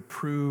He would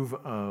approve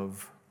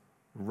of,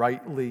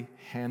 rightly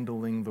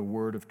handling the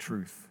word of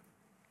truth.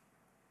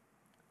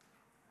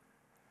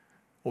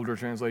 Older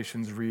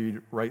translations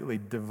read, rightly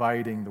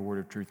dividing the word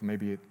of truth.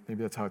 Maybe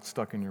that's how it's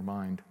stuck in your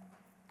mind.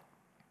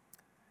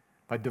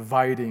 By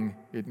dividing,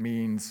 it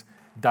means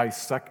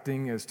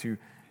dissecting, as to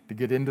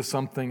get into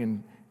something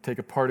and take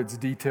apart its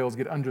details,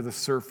 get under the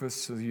surface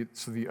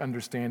so you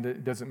understand it.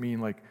 It doesn't mean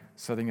like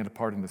setting it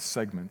apart into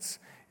segments.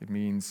 It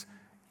means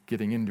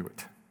getting into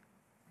it.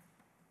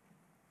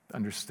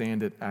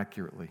 Understand it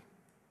accurately.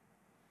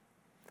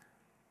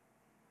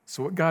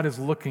 So what God is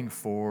looking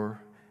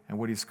for and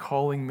what He's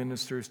calling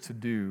ministers to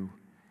do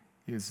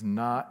is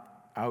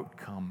not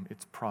outcome,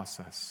 it's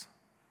process.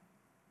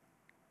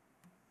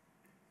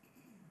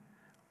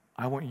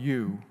 I want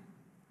you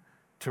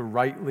to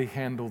rightly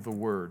handle the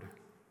word.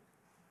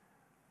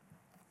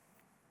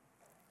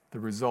 The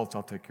results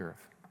I'll take care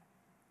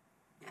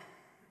of.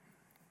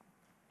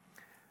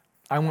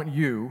 I want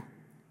you,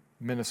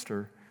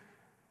 minister,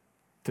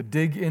 to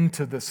dig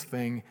into this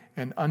thing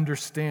and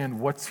understand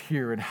what's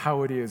here and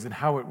how it is and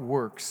how it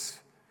works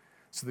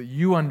so that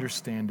you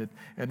understand it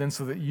and then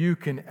so that you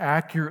can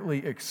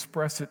accurately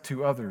express it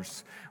to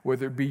others,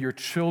 whether it be your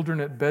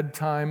children at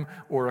bedtime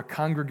or a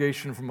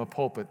congregation from a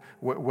pulpit.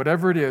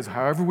 Whatever it is,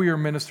 however we are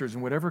ministers,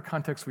 in whatever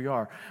context we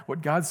are,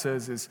 what God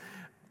says is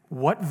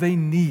what they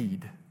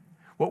need,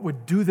 what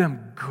would do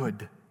them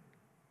good,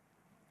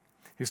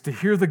 is to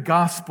hear the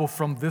gospel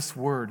from this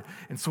word.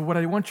 And so what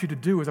I want you to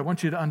do is I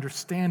want you to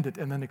understand it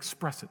and then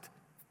express it.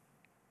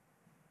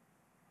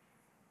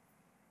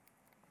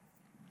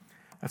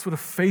 That's what a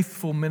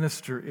faithful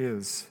minister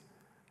is.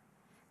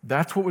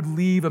 That's what would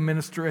leave a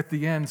minister at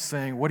the end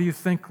saying, "What do you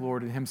think,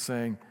 Lord?" And him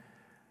saying,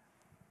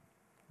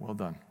 "Well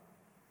done.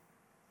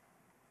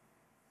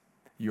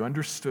 You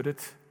understood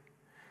it.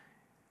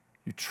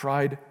 You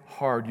tried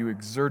hard. You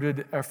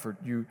exerted effort.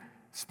 You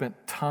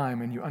spent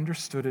time and you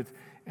understood it.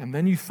 And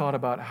then you thought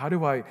about how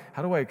do I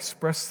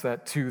express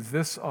that to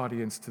this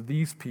audience, to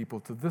these people,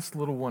 to this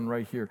little one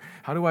right here?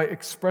 How do I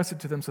express it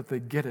to them so that they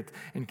get it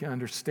and can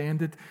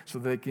understand it, so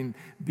they can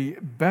be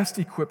best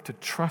equipped to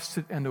trust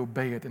it and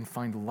obey it and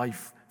find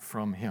life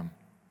from Him?"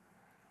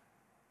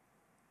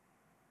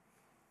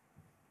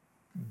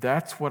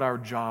 That's what our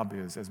job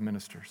is as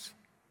ministers.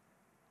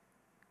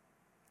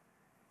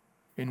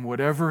 In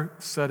whatever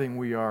setting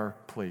we are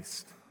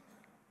placed.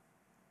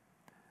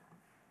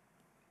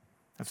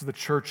 That's what the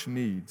church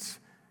needs.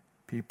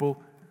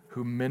 People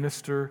who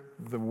minister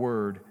the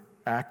word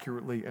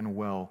accurately and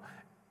well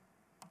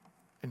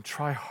and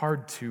try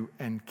hard to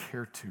and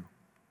care to.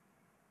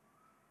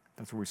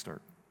 That's where we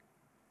start.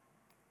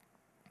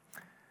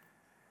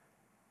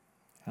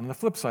 And on the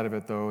flip side of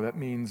it, though, that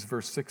means,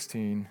 verse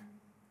 16,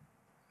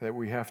 that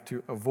we have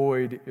to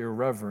avoid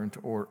irreverent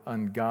or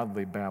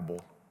ungodly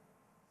babble.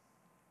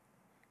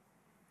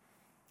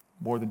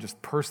 More than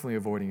just personally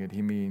avoiding it,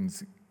 he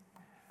means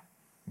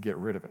get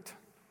rid of it.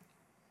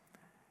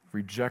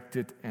 Reject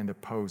it and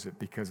oppose it,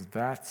 because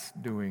that's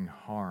doing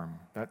harm.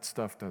 That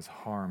stuff does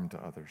harm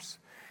to others.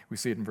 We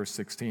see it in verse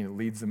 16. It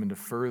leads them into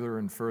further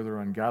and further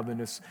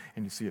ungodliness,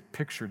 and you see it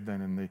pictured then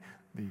in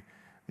the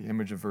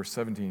image of verse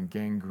 17,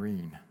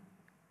 gangrene.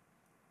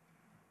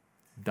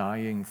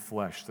 Dying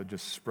flesh that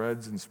just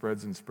spreads and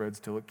spreads and spreads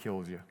till it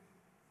kills you.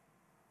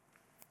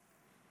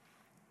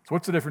 So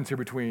what's the difference here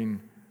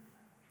between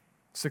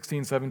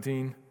 16,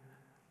 17,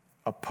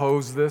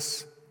 oppose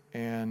this,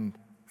 and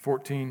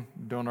 14,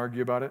 don't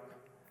argue about it.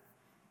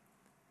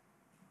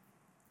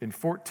 In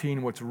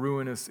 14, what's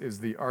ruinous is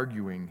the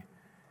arguing.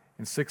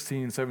 In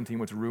 16 and 17,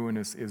 what's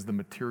ruinous is the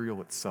material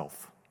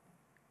itself.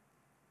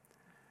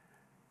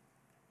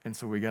 And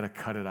so we got to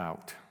cut it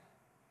out.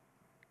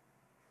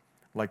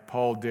 Like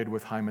Paul did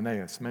with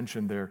Hymenaeus,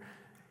 mentioned there.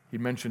 He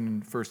mentioned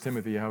in 1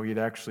 Timothy how he'd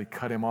actually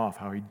cut him off,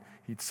 how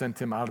he'd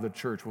sent him out of the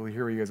church. Well,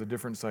 here he has a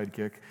different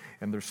sidekick,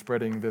 and they're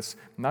spreading this,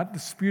 not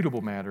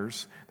disputable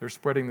matters, they're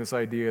spreading this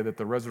idea that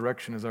the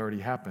resurrection has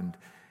already happened,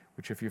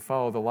 which if you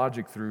follow the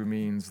logic through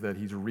means that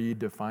he's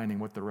redefining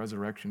what the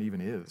resurrection even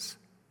is.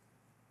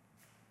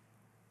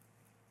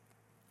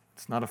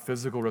 It's not a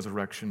physical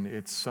resurrection,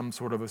 it's some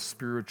sort of a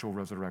spiritual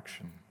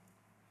resurrection.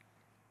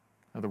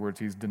 In other words,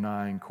 he's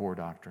denying core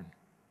doctrine.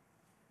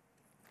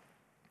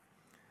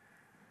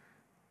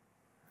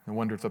 No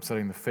wonder it's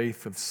upsetting the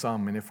faith of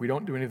some, and if we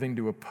don't do anything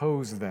to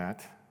oppose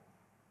that,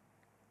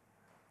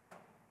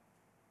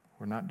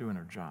 we're not doing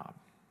our job.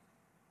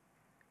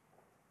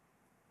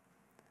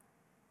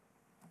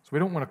 So we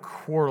don't want to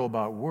quarrel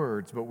about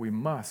words, but we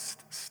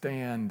must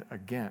stand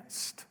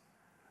against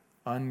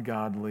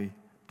ungodly,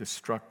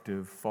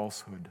 destructive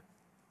falsehood.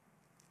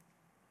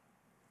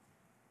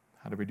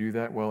 How do we do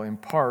that? Well, in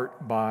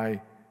part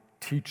by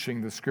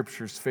teaching the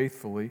Scriptures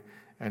faithfully,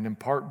 and in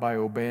part by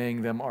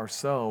obeying them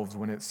ourselves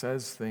when it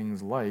says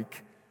things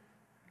like,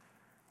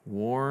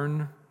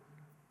 warn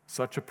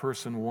such a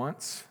person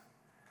once,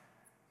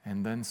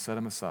 and then set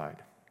him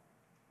aside,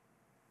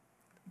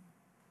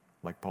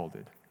 like Paul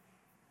did.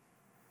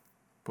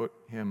 Put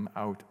him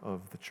out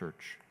of the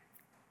church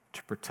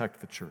to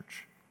protect the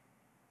church.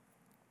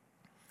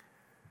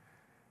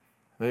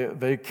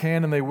 They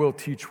can and they will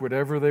teach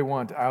whatever they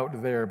want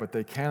out there, but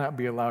they cannot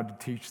be allowed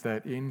to teach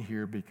that in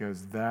here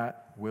because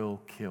that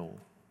will kill.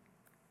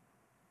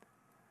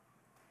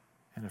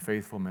 And a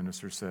faithful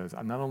minister says,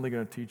 I'm not only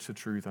going to teach the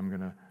truth, I'm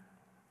going to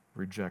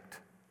reject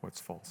what's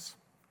false.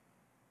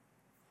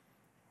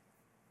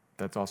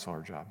 That's also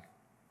our job.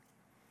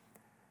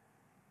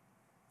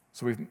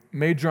 So we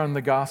major on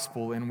the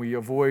gospel and we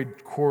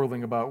avoid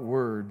quarreling about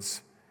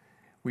words.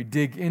 We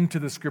dig into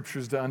the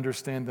Scriptures to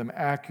understand them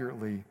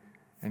accurately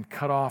and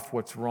cut off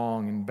what's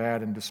wrong and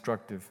bad and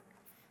destructive.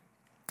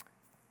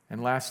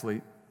 And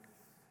lastly,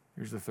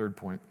 here's the third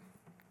point.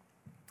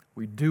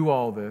 We do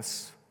all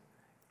this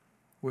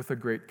with a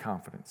great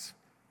confidence.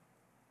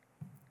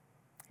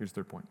 Here's the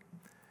third point.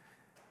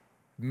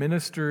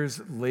 Ministers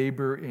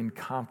labor in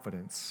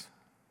confidence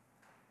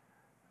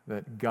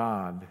that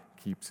God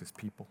keeps his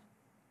people.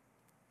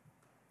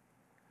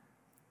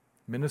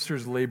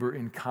 Ministers labor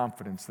in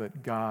confidence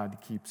that God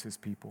keeps his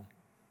people.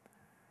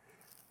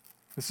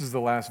 This is the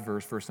last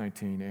verse, verse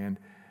 19, and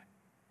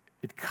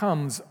it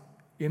comes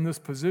in this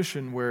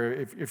position where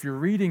if you're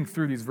reading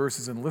through these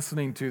verses and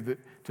listening to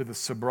the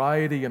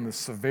sobriety and the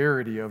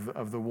severity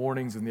of the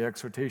warnings and the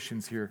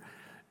exhortations here,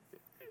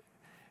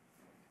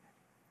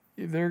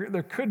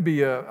 there could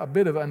be a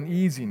bit of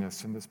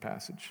uneasiness in this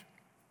passage,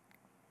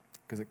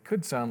 because it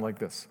could sound like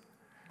this.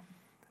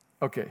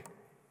 Okay,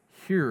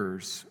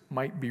 hearers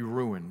might be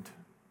ruined,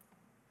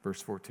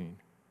 verse 14,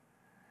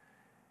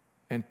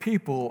 and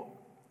people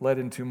led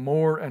into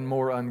more and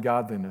more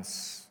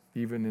ungodliness,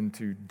 even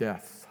into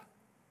death,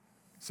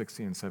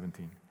 16 and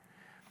 17.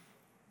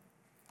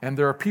 And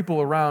there are people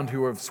around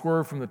who have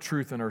swerved from the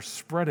truth and are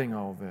spreading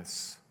all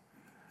this.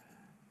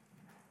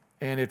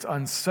 And it's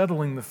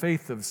unsettling the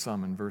faith of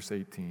some in verse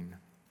 18.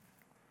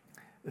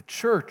 The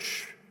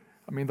church,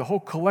 the whole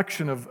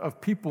collection of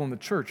people in the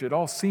church, it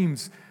all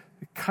seems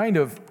kind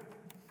of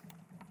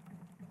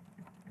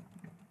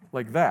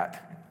like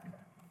that.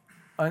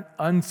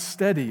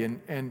 Unsteady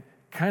and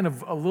kind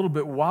of a little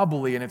bit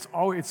wobbly, and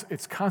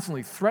it's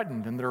constantly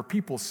threatened, and there are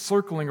people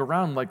circling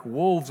around like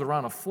wolves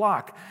around a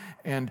flock,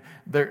 and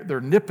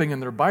they're nipping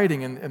and they're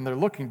biting, and they're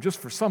looking just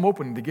for some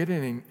opening to get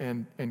in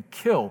and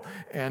kill.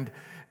 And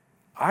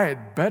I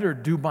had better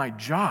do my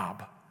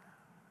job,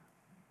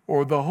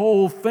 or the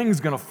whole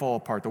thing's going to fall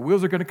apart. The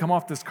wheels are going to come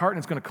off this cart and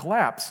it's going to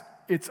collapse.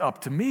 It's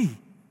up to me.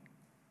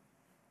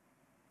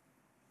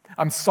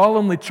 I'm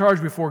solemnly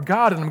charged before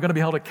God, and I'm going to be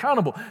held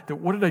accountable.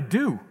 What did I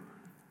do?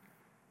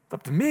 It's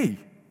up to me.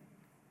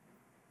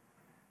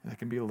 That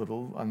can be a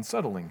little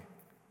unsettling.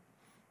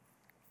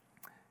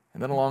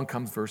 And then along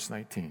comes verse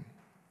 19,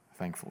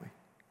 thankfully.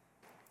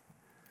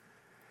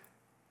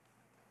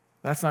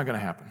 That's not going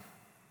to happen.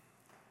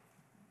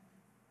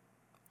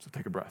 So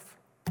take a breath.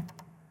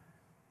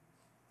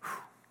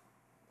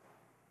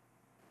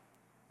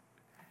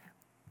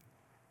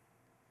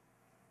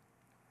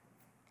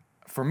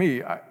 For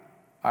me,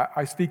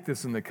 I speak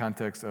this in the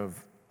context of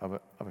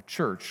a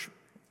church,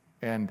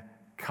 and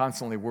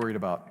constantly worried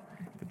about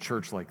the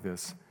church like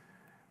this.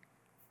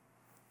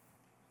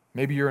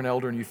 Maybe you're an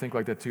elder and you think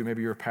like that too.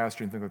 Maybe you're a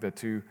pastor and you think like that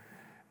too.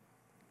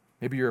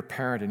 Maybe you're a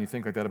parent and you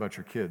think like that about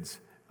your kids.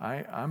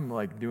 I'm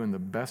like doing the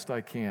best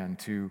I can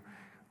to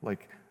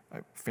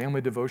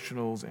family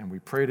devotionals, and we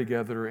pray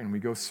together, and we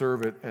go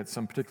serve at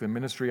some particular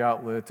ministry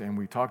outlet, and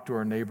we talk to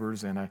our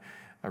neighbors, and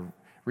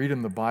read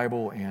him the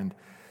Bible,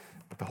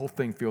 but the whole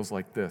thing feels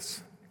like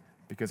this,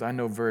 because I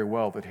know very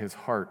well that his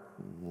heart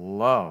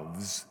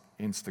loves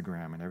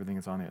Instagram and everything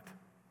that's on it.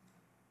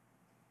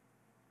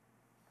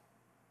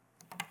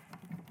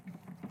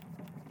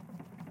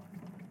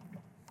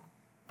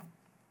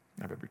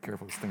 I better be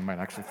careful, this thing might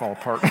actually fall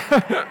apart.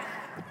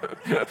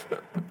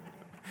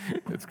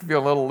 It's going to be a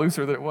little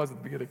looser than it was at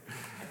the beginning.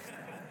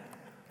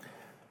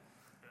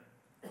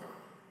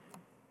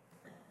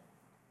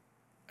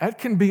 That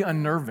can be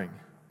unnerving.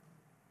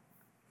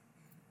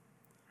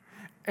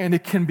 And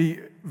it can be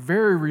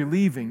very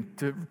relieving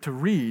to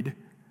read,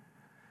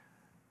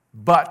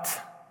 but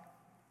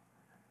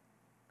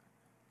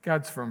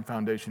God's firm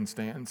foundation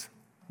stands,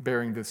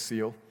 bearing this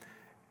seal.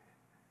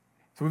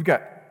 So we've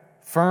got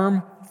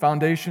firm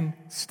foundation,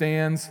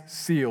 stands,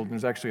 sealed.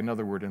 There's actually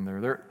another word in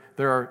there.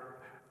 There are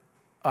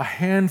a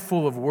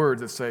handful of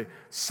words that say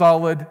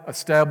solid,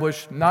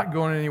 established, not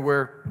going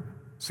anywhere,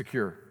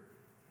 secure.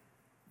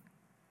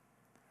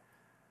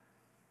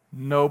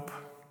 Nope.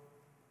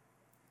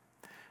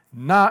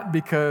 Not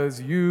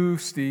because you,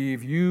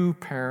 Steve, you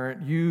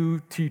parent,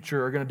 you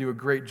teacher are going to do a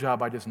great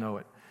job, I just know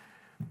it,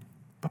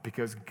 but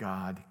because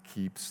God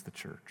keeps the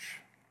church.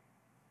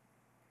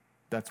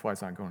 That's why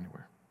it's not going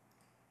anywhere.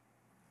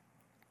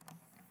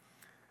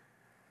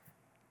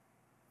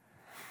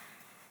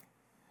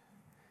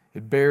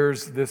 It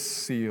bears this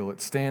seal.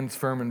 It stands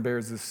firm and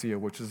bears this seal,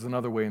 which is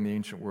another way in the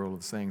ancient world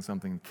of saying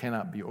something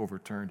cannot be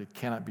overturned. It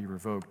cannot be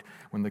revoked.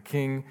 When the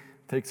king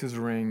takes his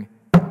ring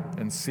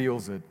and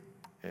seals it,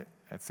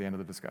 that's the end of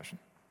the discussion.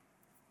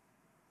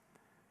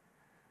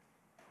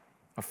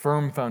 A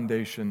firm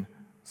foundation,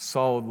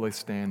 solidly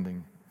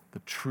standing, the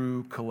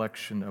true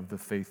collection of the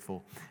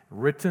faithful,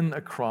 written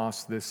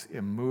across this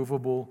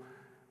immovable,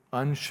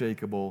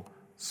 unshakable,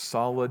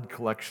 solid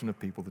collection of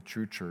people, the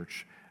true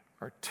church,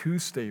 are two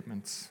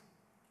statements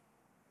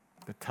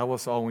that tell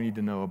us all we need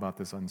to know about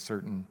this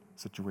uncertain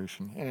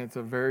situation. And it's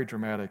a very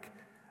dramatic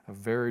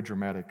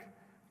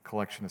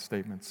collection of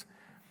statements.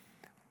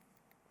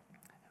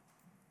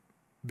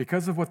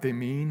 Because of what they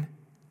mean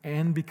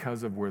and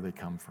because of where they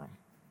come from.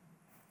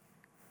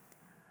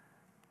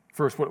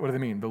 First, what do they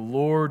mean? The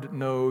Lord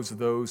knows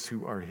those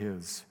who are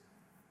His.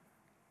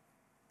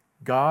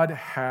 God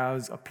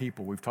has a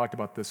people. We've talked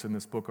about this in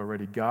this book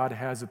already. God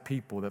has a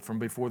people that from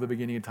before the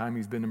beginning of time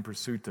He's been in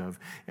pursuit of,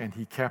 and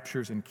He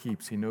captures and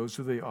keeps. He knows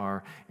who they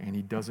are, and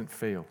He doesn't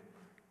fail.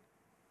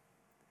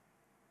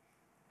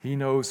 He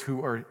knows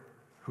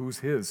who's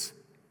His,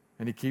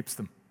 and He keeps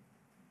them.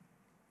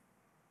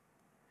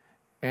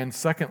 And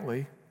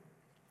secondly,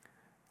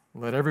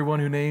 let everyone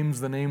who names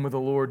the name of the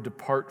Lord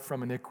depart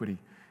from iniquity.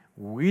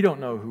 We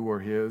don't know who are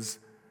His,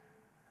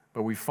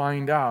 but we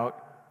find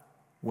out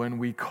when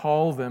we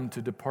call them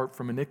to depart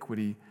from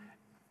iniquity,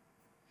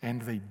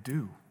 and they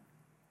do,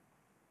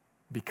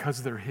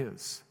 because they're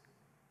His.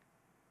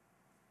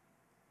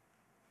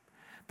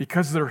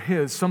 Because they're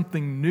His,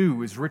 something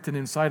new is written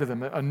inside of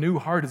them. A new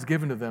heart is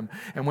given to them.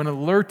 And when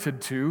alerted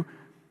to,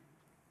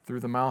 through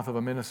the mouth of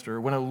a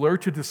minister, when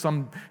alerted to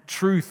some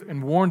truth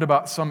and warned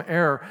about some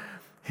error,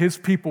 His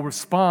people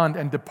respond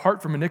and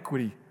depart from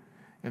iniquity.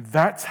 And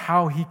that's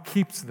how He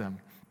keeps them.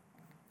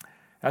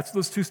 That's what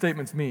those two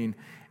statements mean.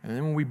 And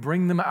then when we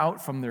bring them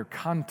out from their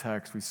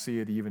context, we see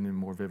it even in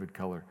more vivid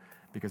color.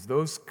 Because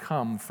those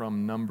come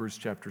from Numbers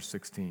chapter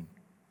 16.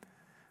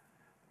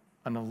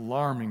 An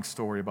alarming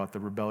story about the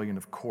rebellion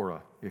of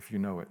Korah, if you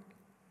know it.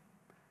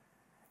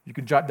 You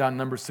can jot down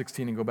Numbers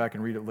 16 and go back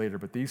and read it later.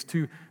 But these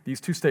two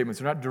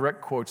statements are not direct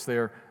quotes. They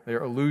are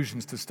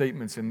allusions to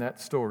statements in that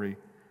story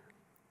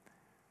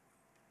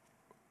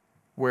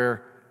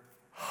where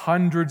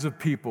hundreds of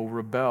people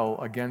rebel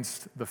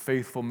against the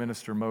faithful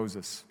minister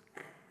Moses.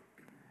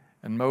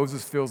 And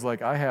Moses feels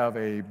like, I have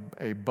a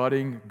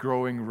budding,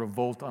 growing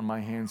revolt on my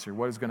hands here.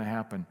 What is going to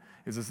happen?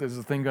 Is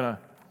the thing going to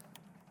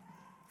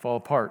fall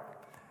apart?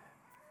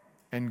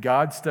 And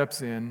God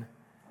steps in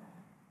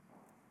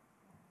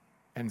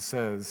and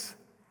says,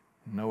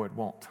 no, it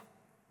won't.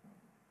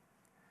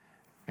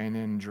 And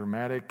in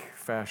dramatic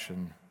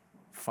fashion,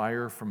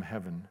 fire from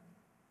heaven,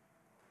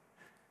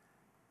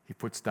 He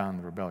puts down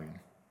the rebellion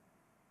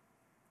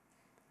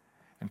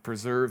and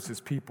preserves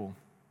His people.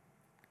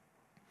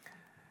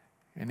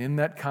 And in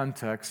that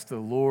context, the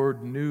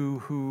Lord knew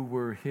who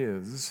were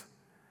His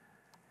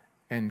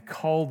and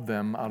called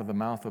them out of the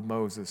mouth of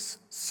Moses,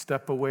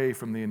 step away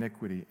from the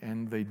iniquity,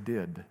 and they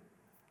did.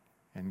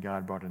 And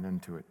God brought an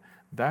end to it.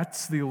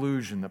 That's the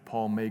allusion that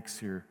Paul makes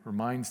here,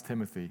 reminds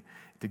Timothy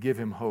to give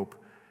him hope.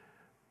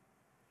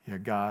 Yeah,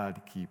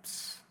 God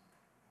keeps.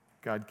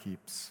 God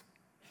keeps.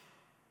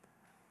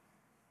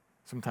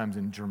 Sometimes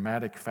in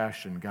dramatic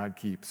fashion, God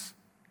keeps.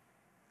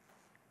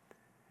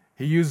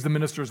 He used the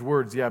minister's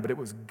words, yeah, but it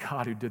was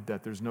God who did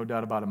that. There's no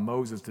doubt about it.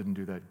 Moses didn't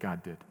do that.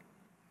 God did.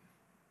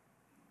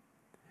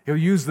 He'll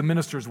use the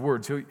minister's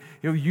words.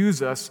 He'll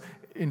use us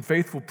in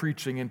faithful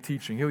preaching and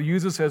teaching. He'll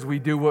use us as we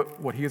do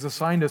what He has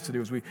assigned us to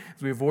do, as we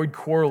avoid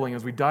quarreling,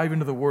 as we dive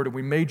into the Word and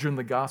we major in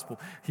the gospel.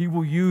 He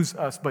will use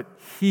us, but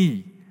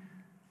He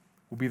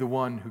will be the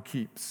one who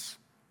keeps,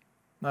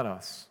 not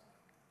us.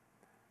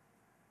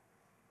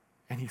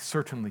 And he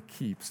certainly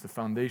keeps. The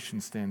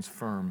foundation stands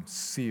firm,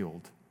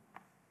 sealed,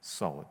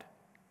 solid.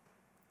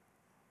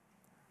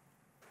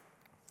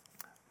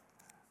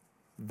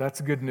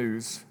 That's good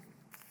news.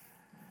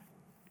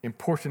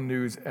 Important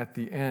news at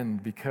the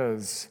end,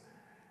 because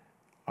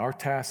our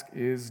task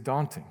is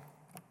daunting.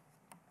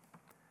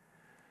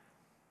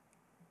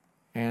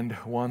 And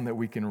one that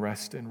we can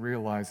rest in,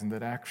 realizing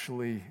that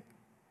actually,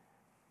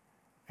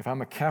 if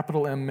I'm a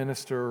capital M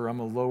minister or I'm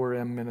a lower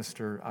M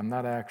minister,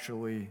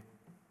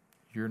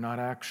 you're not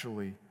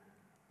actually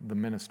the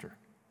minister.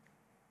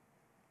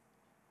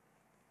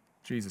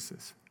 Jesus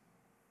is.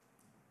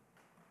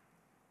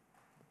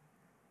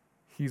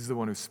 He's the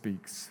one who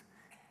speaks.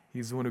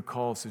 He's the one who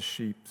calls his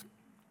sheep.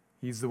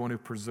 He's the one who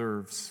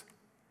preserves.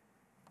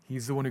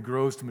 He's the one who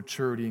grows to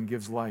maturity and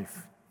gives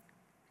life.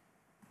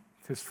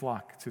 It's his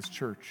flock, it's his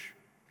church,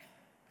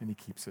 and he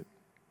keeps it.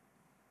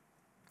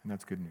 And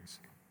that's good news.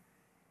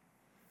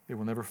 It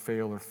will never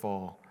fail or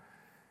fall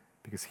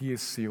because he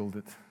has sealed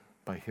it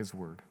by his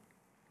word.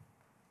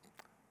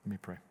 Let me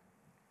pray.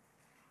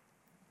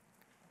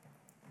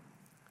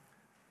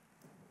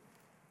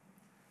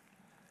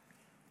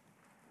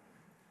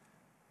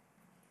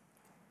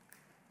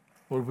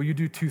 Lord, will you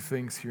do two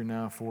things here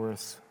now for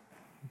us?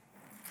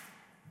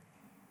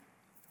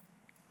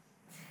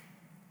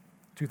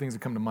 Two things that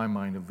come to my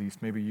mind, at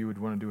least. Maybe you would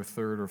want to do a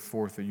third or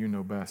fourth that you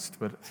know best.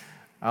 But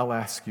I'll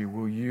ask you,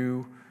 will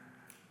you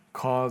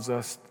cause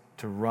us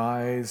to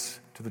rise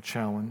to the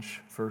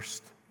challenge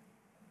first?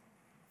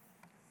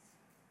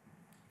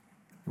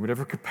 In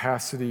whatever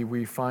capacity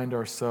we find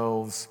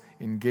ourselves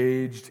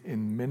engaged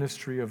in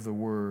ministry of the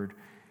word,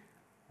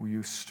 will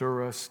you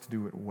stir us to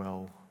do it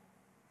well?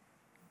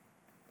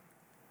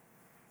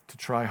 To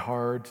try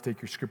hard, to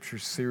take your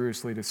scriptures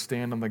seriously, to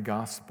stand on the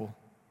gospel.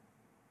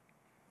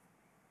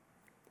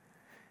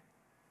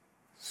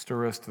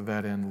 Stir us to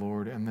that end,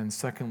 Lord. And then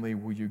secondly,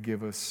 will you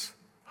give us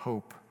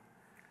hope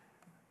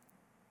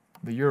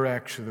that you're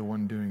actually the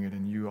one doing it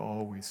and you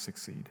always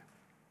succeed.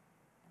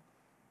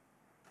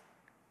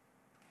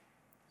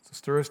 So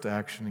stir us to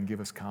action and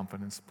give us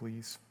confidence,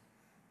 please.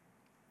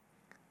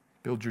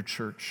 Build your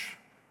church.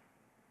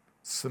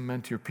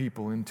 Cement your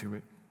people into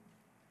it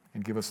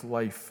and give us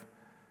life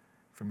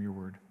from your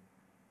word.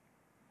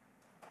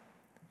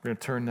 We're going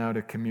to turn now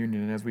to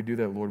communion, and as we do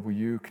that, Lord, will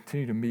you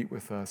continue to meet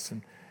with us?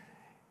 And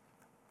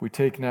we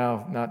take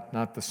now,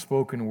 not the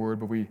spoken word,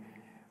 but we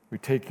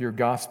take your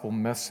gospel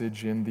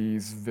message in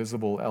these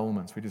visible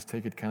elements. We just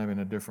take it kind of in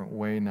a different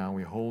way now.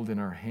 We hold in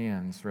our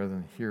hands rather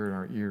than hear in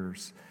our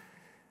ears.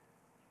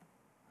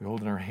 We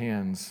hold in our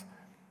hands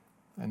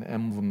an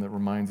emblem that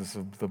reminds us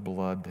of the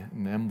blood,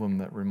 an emblem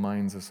that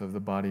reminds us of the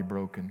body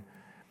broken.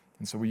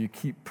 And so will you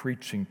keep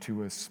preaching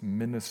to us,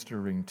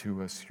 ministering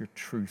to us your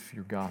truth,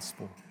 your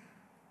gospel.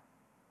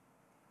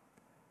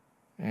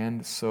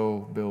 And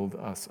so build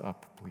us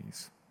up,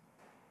 please.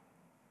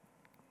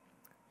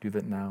 Do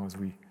that now as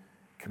we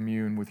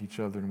commune with each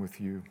other and with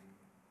you.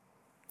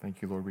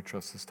 Thank you, Lord. We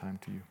trust this time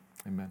to you.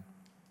 Amen.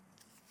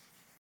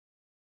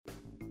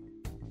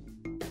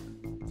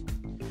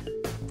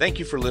 Thank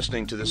you for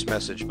listening to this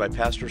message by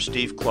Pastor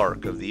Steve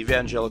Clark of the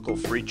Evangelical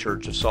Free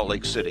Church of Salt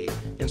Lake City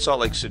in Salt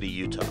Lake City,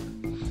 Utah.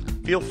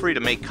 Feel free to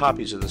make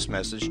copies of this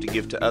message to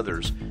give to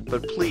others,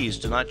 but please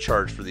do not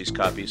charge for these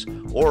copies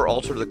or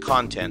alter the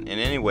content in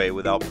any way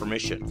without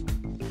permission.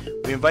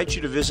 We invite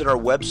you to visit our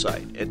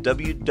website at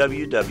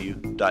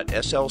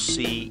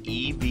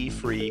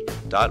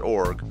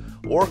www.slcevfree.org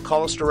or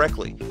call us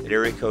directly at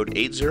area code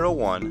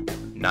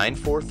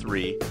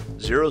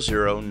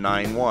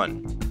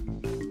 801-943-0091.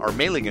 Our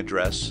mailing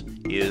address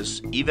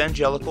is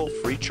Evangelical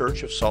Free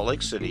Church of Salt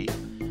Lake City,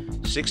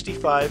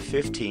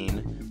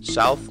 6515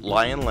 South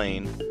Lion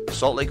Lane,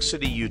 Salt Lake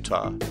City,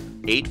 Utah,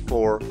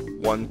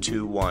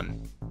 84121.